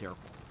you're not careful.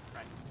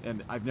 Right.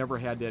 And I've never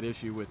had that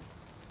issue with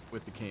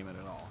the Cayman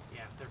at all.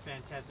 Yeah, they're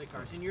fantastic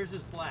cars. And yours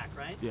is black,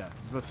 right? Yeah,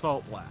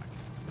 basalt black.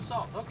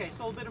 Basalt. Okay,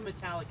 so a bit of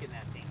metallic in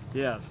that thing.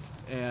 Yes,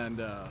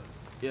 and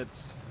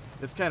it's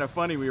kind of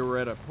funny. We were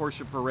at a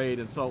Porsche parade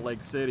in Salt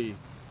Lake City,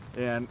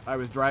 and I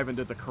was driving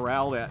to the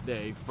corral that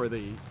day for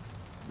the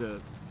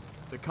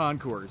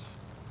concourse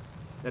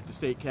at the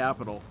state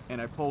capitol, and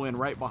I pull in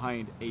right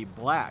behind a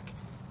black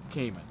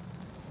Cayman,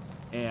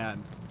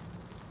 and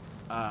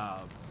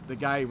the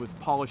guy was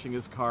polishing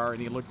his car,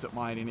 and he looks at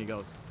mine and he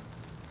goes,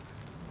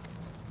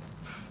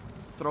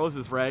 throws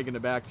his rag in the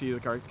back seat of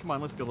the car. Come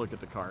on, let's go look at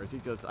the cars. He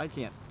goes, I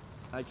can't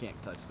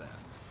touch that,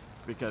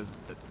 because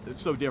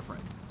it's so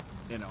different,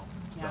 you know.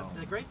 Yeah, So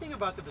the great thing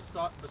about the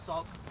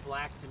basalt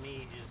black to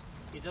me is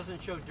it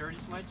doesn't show dirt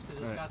as much,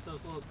 because it's got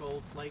those little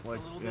gold flakes a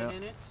little bit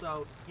in it,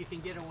 so you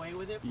can get away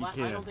with it.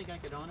 I don't think I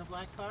could own a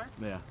black car.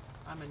 Yeah.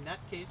 I'm a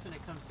nutcase when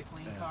it comes to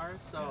clean cars,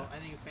 so I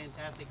think it's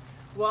fantastic.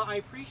 Well, I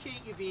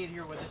appreciate you being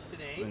here with us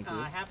today. Thank you.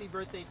 Happy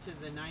birthday to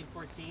the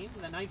 914.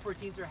 The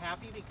 914s are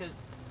happy because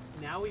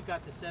now we've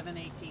got the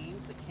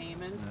 718s, the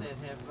Caymans that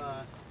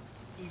have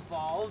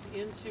evolved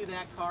into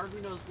that car.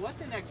 Who knows what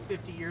the next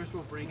 50 years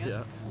will bring us.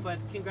 Yeah. But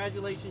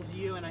congratulations to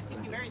you, and I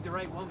think you married the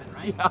right woman,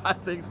 right? Yeah, I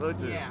think so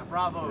too. Yeah,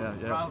 bravo,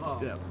 Yeah, bravo.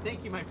 yeah.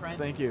 Thank you, my friend.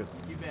 Thank you.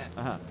 You bet.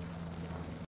 Uh-huh.